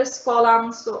bridges,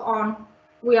 columns, so on.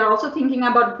 We are also thinking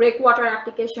about breakwater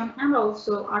application and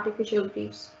also artificial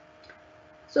reefs.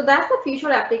 So that's the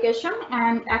future application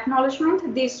and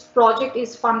acknowledgement. This project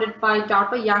is funded by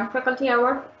DARPA Young Faculty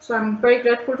Award. So I'm very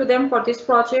grateful to them for this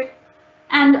project.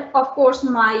 And of course,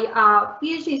 my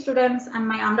PhD students and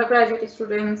my undergraduate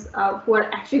students who are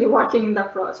actually working in the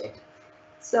project.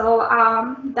 So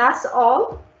that's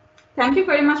all. Thank you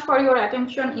very much for your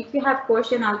attention. If you have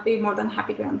questions, I'll be more than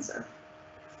happy to answer.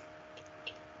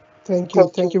 Thank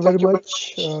you very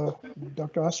much,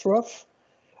 Dr. Ashraf.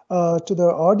 To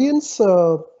the audience,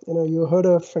 you heard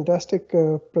a fantastic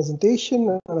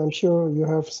presentation, and I'm sure you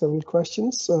have several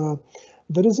questions.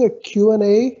 there is a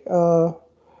Q&A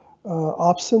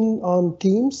option on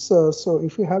Teams. So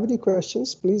if you have any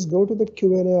questions, please go to the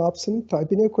Q&A option,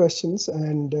 type in your questions,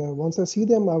 and once I see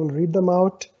them, I will read them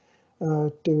out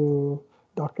to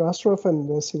Dr. Ashraf,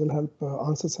 and she will help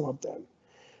answer some of them.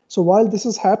 So while this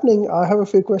is happening, I have a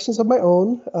few questions of my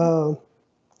own.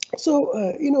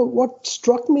 What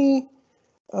struck me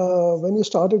when you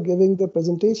started giving the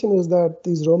presentation is that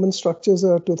these Roman structures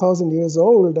are 2,000 years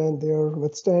old, and they are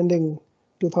withstanding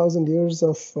 2,000 years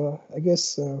of,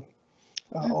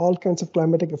 all kinds of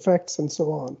climatic effects and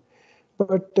so on.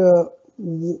 But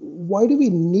why do we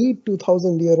need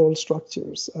 2,000-year-old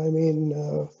structures? I mean,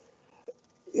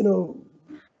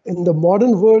 in the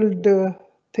modern world,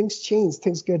 things change,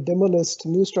 things get demolished,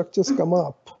 new structures come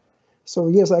up. So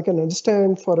yes, I can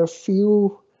understand for a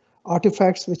few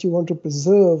artifacts which you want to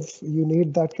preserve, you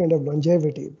need that kind of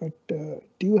longevity. But do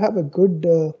you have a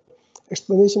good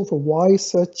explanation for why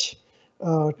such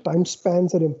time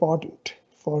spans are important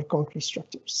for concrete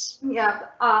structures? Yeah,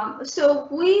 so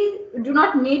we do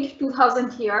not need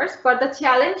 2,000 years, but the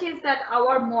challenge is that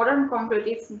our modern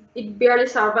concrete, it barely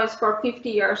survives for 50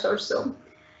 years or so.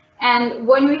 And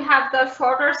when we have the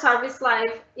shorter service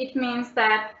life, it means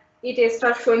that it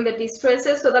starts showing the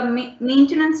distresses, so the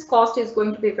maintenance cost is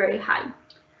going to be very high.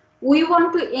 We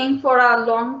want to aim for a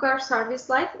longer service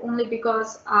life only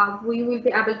because we will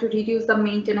be able to reduce the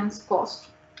maintenance cost.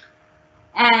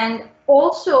 And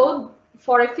also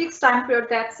for a fixed time period,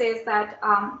 that says that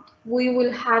we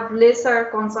will have lesser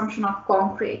consumption of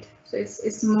concrete, so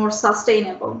it's more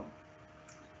sustainable.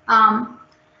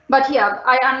 But yeah,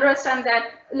 I understand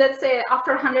that, let's say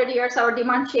after 100 years, our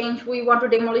demand change, we want to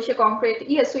demolish a concrete.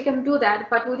 Yes, we can do that.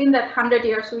 But within that 100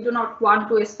 years, we do not want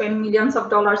to spend millions of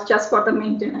dollars just for the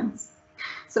maintenance.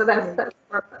 So that's the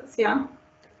purpose, yeah.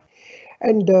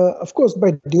 And of course,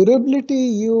 by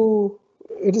durability,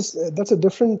 that's a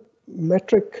different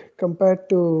metric compared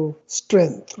to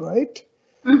strength, right?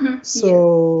 Mm-hmm.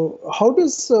 So yeah. How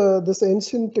does this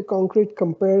ancient concrete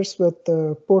compares with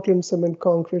Portland cement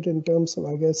concrete in terms of,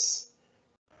 I guess,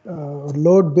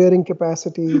 load bearing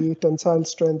capacity, tensile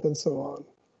strength, and so on?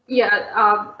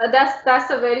 Yeah,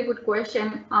 that's a very good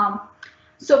question.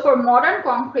 So for modern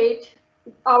concrete,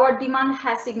 our demand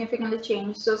has significantly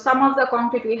changed. So some of the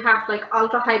concrete we have, like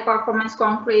ultra high performance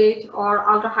concrete or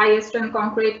ultra high strength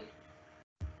concrete.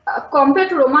 Compared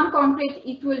to Roman concrete,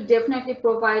 it will definitely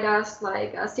provide us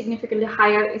like a significantly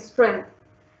higher strength.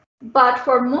 But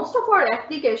for most of our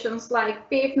applications like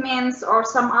pavements or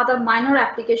some other minor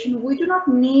application, we do not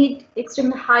need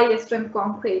extremely high strength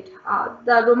concrete.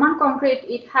 The Roman concrete,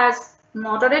 it has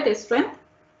moderate strength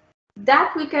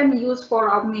that we can use for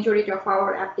a majority of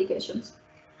our applications.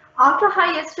 Ultra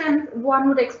high strength, one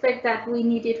would expect that we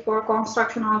need it for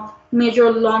construction of major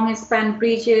long span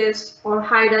bridges or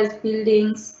high-rise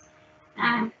buildings.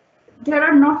 And there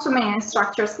are not so many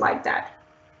structures like that.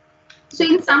 So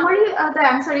in summary, the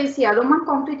answer is yeah, Roman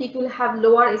concrete, it will have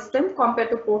lower strength compared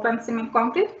to Portland cement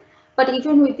concrete. But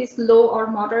even with this low or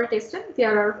moderate strength,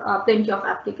 there are plenty of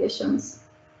applications.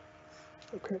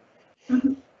 Okay.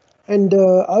 Mm-hmm. And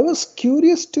I was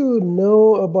curious to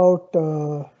know about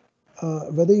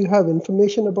whether you have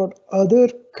information about other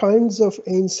kinds of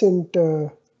ancient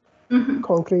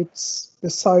concretes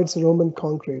besides Roman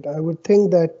concrete. I would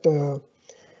think that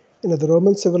the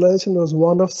Roman civilization was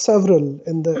one of several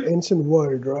in the ancient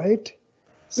world, right?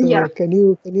 So yeah. Can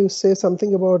you say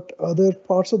something about other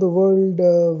parts of the world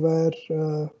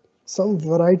where some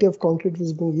variety of concrete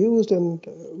was being used, and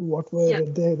what were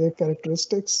their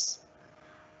characteristics?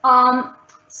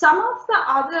 Some of the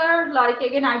other, like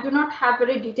again, I do not have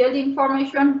very detailed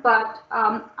information, but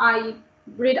I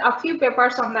read a few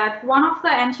papers on that. One of the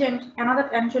another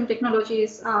ancient technology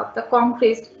is the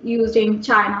concrete used in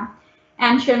China,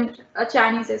 ancient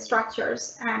Chinese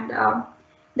structures, and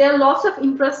there are lots of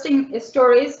interesting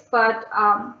stories, but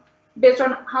based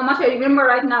on how much I remember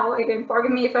right now, again,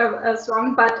 forgive me if I was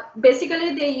wrong, but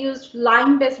basically they used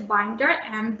lime-based binder,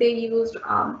 and they used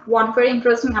one very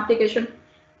interesting application.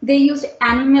 They used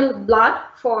animal blood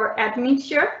for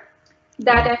admixture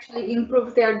that actually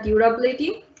improved their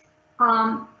durability.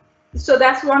 So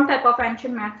that's one type of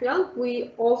ancient material.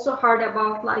 We also heard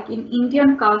about, like in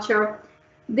Indian culture,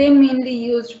 they mainly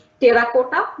used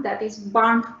terracotta, that is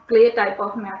burnt clay type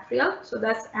of material. So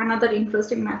that's another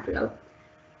interesting material.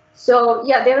 So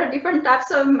yeah, there are different types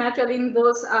of material in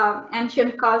those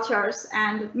ancient cultures,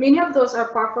 and many of those are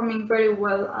performing very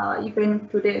well even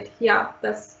today. Yeah,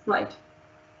 that's right.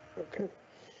 Okay.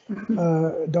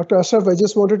 Dr. Ashraf, I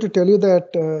just wanted to tell you that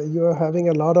you are having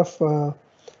a lot of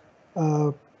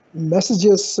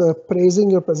messages praising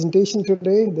your presentation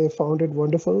today. They found it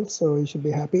wonderful, so you should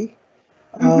be happy.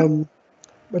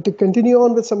 But to continue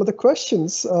on with some of the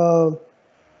questions, when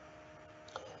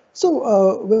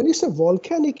you say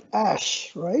volcanic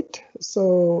ash, right?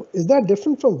 So is that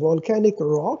different from volcanic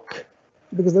rock?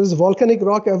 Because there is volcanic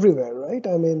rock everywhere, right?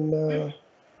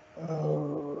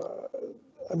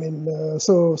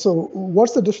 So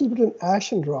what's the difference between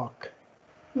ash and rock?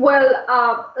 Well,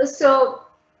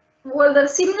 the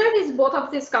similarities, both of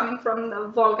these coming from the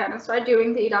volcanoes, right,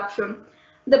 during the eruption.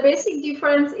 The basic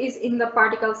difference is in the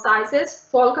particle sizes.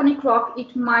 Volcanic rock,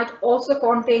 it might also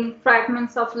contain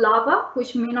fragments of lava,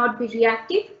 which may not be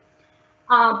reactive.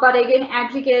 But again,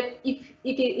 aggregate,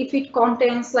 if it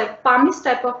contains like pumice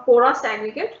type of porous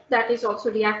aggregate, that is also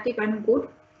reactive and good.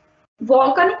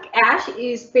 Volcanic ash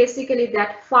is basically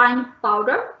that fine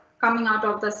powder coming out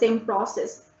of the same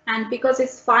process. And because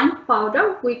it's fine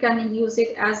powder, we can use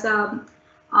it as a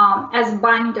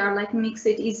binder, like mix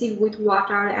it easily with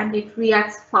water and it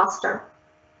reacts faster.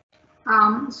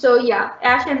 So yeah,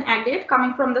 ash and aggregate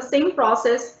coming from the same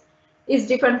process is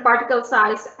different particle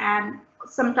size, and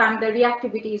sometimes the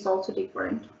reactivity is also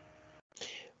different.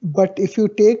 But if you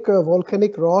take a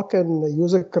volcanic rock and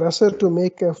use a crusher to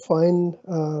make a fine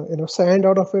sand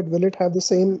out of it, will it have the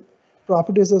same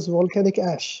properties as volcanic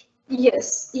ash?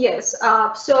 Yes.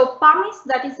 So pumice,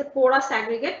 that is a porous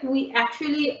aggregate. We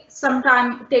actually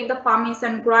sometimes take the pumice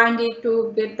and grind it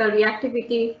to get the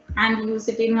reactivity and use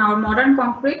it in our modern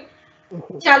concrete.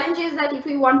 Challenge is that if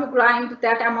we want to grind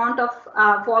that amount of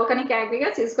volcanic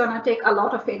aggregates, it's going to take a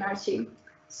lot of energy.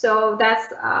 So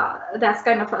that's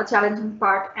kind of a challenging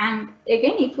part. And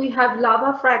again, if we have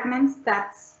lava fragments,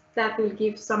 that will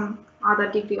give some other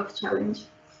degree of challenge.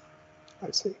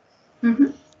 I see.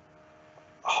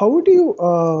 How do you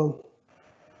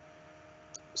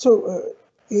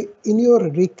in your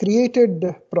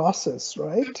recreated process,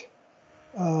 right?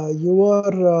 You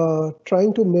are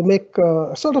trying to mimic,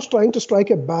 trying to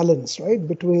strike a balance, right,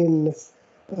 between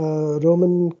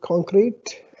Roman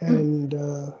concrete and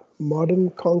modern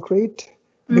concrete,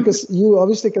 because you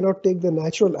obviously cannot take the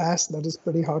natural ash, that is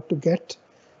pretty hard to get.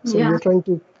 So you're trying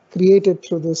to create it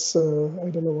through this, I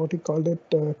don't know what you called it,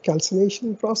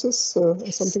 calcination process or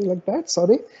something like that,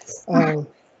 sorry.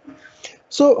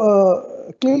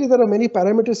 Clearly there are many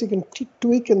parameters you can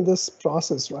tweak in this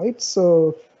process, right?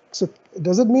 So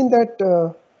does it mean that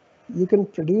you can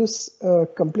produce a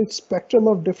complete spectrum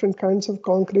of different kinds of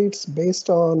concretes based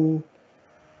on,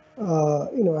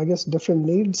 I guess, different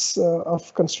needs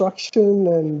of construction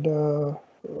and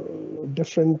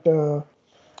different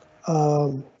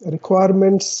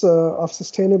requirements of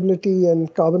sustainability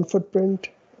and carbon footprint?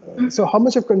 So how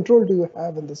much of control do you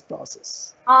have in this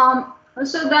process?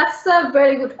 So that's a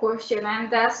very good question, and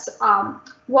that's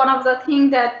one of the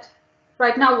things that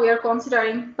right now we are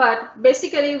considering. But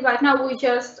basically right now we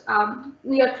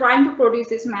are trying to produce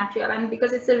this material, and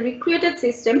because it's a recreated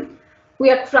system,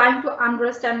 we are trying to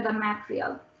understand the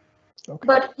material. Okay.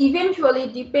 But eventually,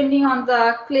 depending on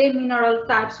the clay mineral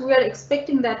types, we are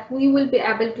expecting that we will be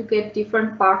able to get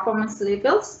different performance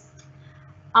levels.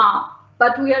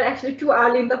 But we are actually too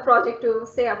early in the project to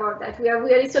say about that. We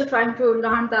are still trying to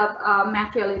learn the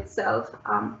material itself.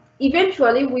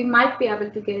 Eventually, we might be able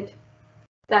to get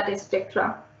that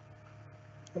spectrum.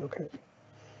 Okay.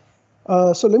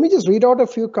 So let me just read out a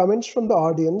few comments from the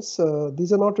audience.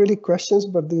 These are not really questions,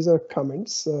 but these are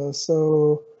comments.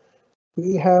 So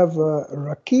we have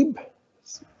Rakib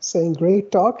saying,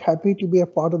 great talk, happy to be a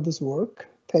part of this work.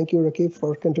 Thank you, Rakib,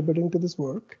 for contributing to this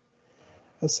work.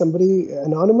 Somebody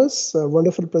anonymous,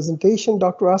 wonderful presentation,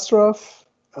 Dr. Ashraf.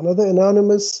 Another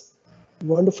anonymous,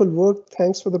 wonderful work.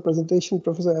 Thanks for the presentation,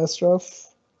 Professor Ashraf.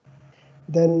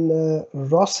 Then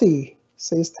Rossi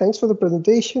says, thanks for the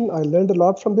presentation. I learned a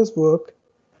lot from this work.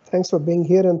 Thanks for being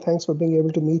here and thanks for being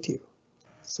able to meet you.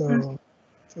 So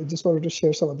I just wanted to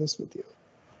share some of this with you.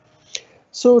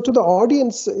 So to the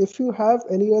audience, if you have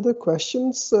any other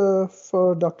questions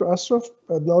for Dr. Ashraf,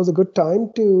 now is a good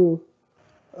time to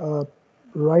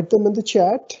write them in the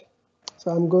chat.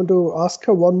 So I'm going to ask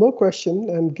her one more question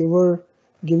and give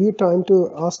you time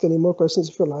to ask any more questions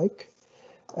if you like.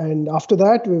 And after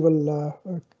that, we will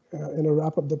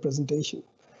wrap up the presentation.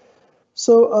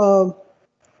 So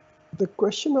the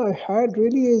question I had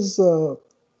really is,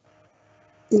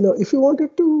 if you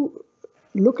wanted to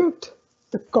look at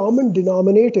the common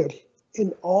denominator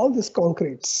in all these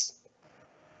concretes,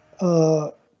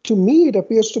 to me, it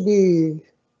appears to be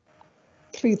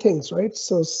three things, right?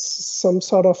 So some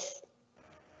sort of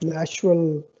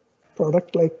natural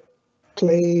product like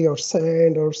clay or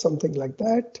sand or something like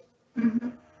that,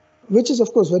 which is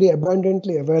of course very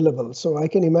abundantly available. So I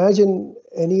can imagine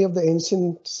any of the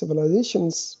ancient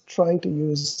civilizations trying to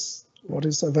use what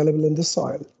is available in the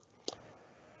soil.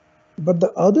 But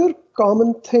the other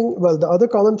common thing, well, the other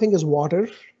common thing is water,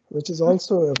 which is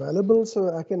also available.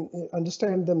 So I can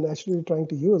understand them naturally trying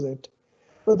to use it.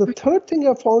 But the third thing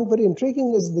I found very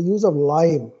intriguing is the use of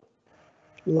lime.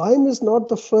 Lime is not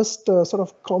the first sort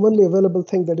of commonly available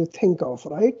thing that you think of,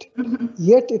 right?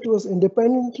 Yet it was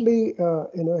independently,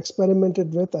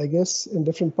 experimented with, I guess, in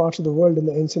different parts of the world, in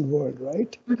the ancient world,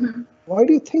 right? Why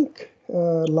do you think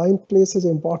lime plays such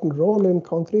an important role in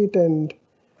concrete, and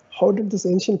how did these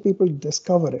ancient people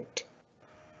discover it?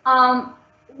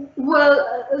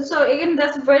 So again,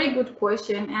 that's a very good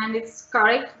question, and it's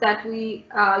correct that we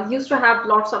used to have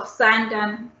lots of sand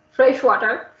and fresh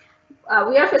water.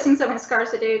 We are facing some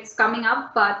scarcity, it's coming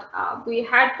up, but we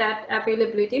had that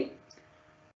availability.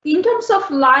 In terms of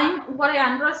lime, what I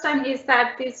understand is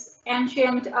that this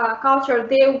ancient culture,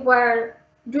 they were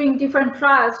doing different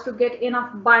trials to get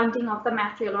enough binding of the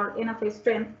material or enough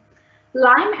strength.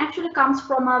 Lime actually comes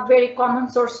from a very common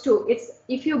source too. It's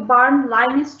if you burn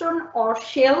limestone or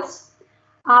shells,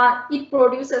 it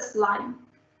produces lime.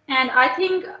 And I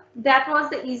think that was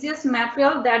the easiest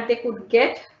material that they could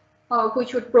get,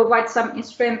 which would provide some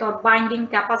strength or binding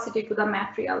capacity to the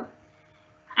material.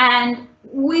 And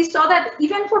we saw that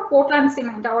even for Portland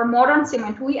cement, our modern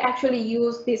cement, we actually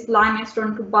use this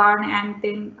limestone to burn and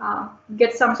then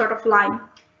get some sort of lime.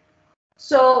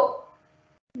 So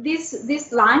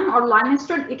this lime or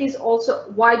limestone, it is also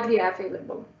widely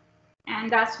available,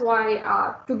 and that's why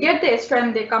to get the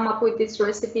strength they come up with this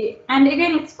recipe. And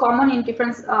again, it's common in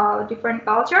different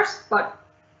cultures, but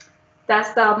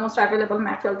that's the most available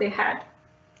material they had.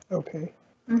 Okay.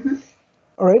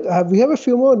 All right, we have a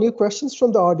few more new questions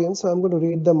from the audience, so I'm going to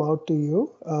read them out to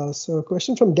you. So a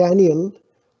question from Daniel: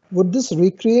 would this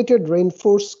recreated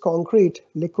reinforced concrete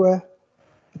require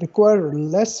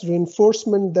less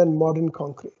reinforcement than modern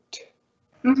concrete?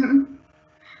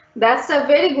 That's a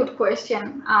very good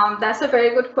question. Now,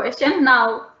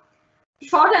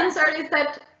 short answer is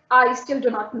that I still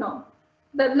do not know.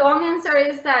 The long answer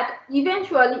is that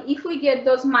eventually, if we get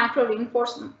those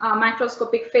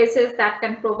microscopic phases that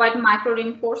can provide micro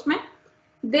reinforcement,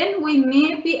 then we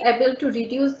may be able to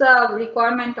reduce the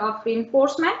requirement of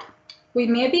reinforcement. We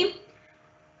may be.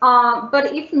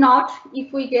 But if not,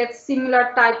 if we get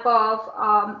similar type of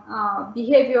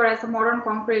behavior as a modern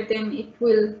concrete, then it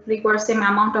will require same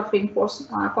amount of reinforced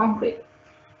concrete.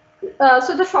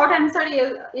 So the short answer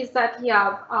is that,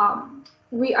 yeah,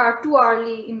 we are too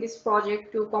early in this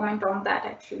project to comment on that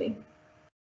actually.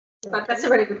 But that's a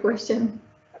very good question.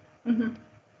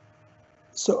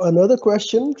 So another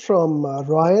question from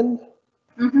Ryan.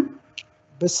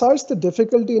 Besides the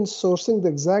difficulty in sourcing the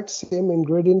exact same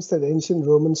ingredients that ancient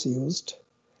Romans used,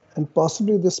 and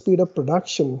possibly the speed of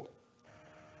production,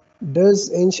 does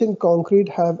ancient concrete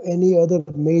have any other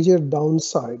major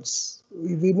downsides?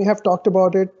 We may have talked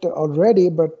about it already,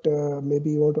 but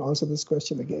maybe you want to answer this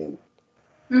question again.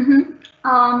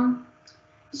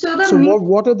 So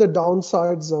what are the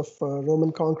downsides of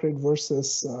Roman concrete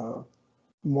versus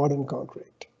modern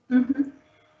concrete?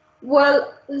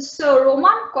 Well, so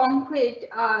Roman concrete,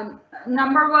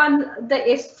 number one,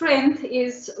 the strength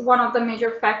is one of the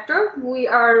major factor.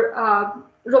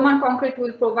 Roman concrete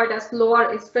will provide us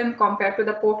lower strength compared to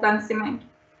the Portland cement.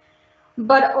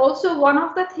 But also one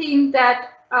of the things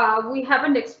that we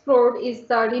haven't explored is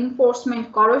the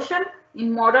reinforcement corrosion.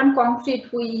 In modern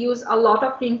concrete, we use a lot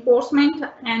of reinforcement,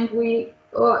 and we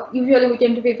usually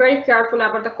tend to be very careful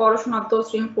about the corrosion of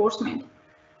those reinforcement.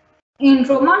 In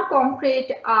Roman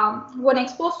concrete, when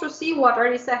exposed to seawater,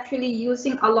 it's actually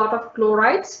using a lot of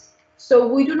chlorides. So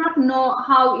we do not know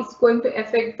how it's going to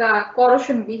affect the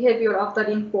corrosion behavior of the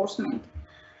reinforcement.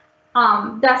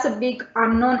 That's a big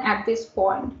unknown at this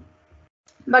point.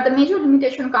 But the major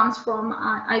limitation comes from,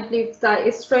 I believe,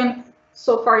 the strength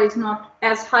so far is not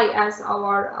as high as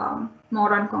our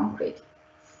modern concrete.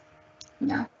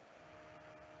 Yeah.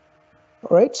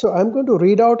 All right, so I'm going to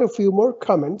read out a few more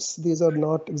comments. These are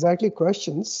not exactly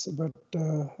questions, but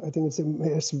I think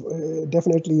it's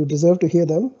definitely you deserve to hear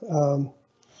them.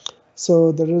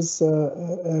 So there is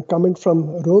a comment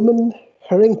from Roman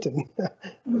Harrington.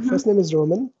 First name is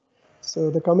Roman. So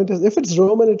the comment is, if it's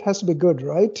Roman, it has to be good,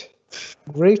 right?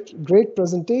 Great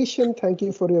presentation. Thank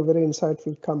you for your very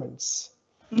insightful comments.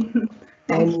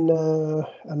 And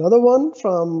another one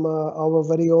from our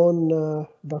very own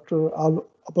Dr.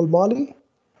 Abul Mali.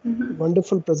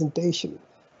 Wonderful presentation.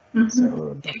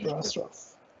 So Dr.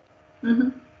 Ashraf.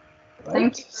 Right.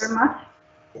 Thank you very much.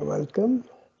 You're welcome.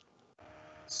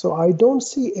 So I don't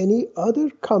see any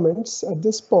other comments at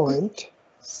this point.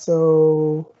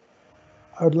 So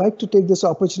I would like to take this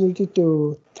opportunity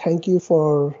to thank you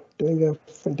for doing a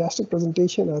fantastic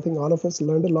presentation. I think all of us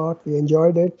learned a lot. We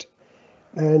enjoyed it.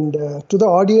 And to the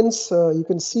audience, you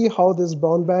can see how these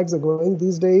brown bags are going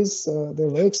these days. They're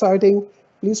very exciting.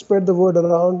 Please spread the word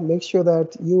around. Make sure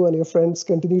that you and your friends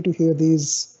continue to hear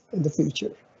these in the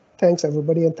future. Thanks,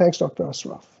 everybody, and thanks, Dr.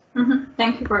 Ashraf.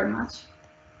 Thank you very much.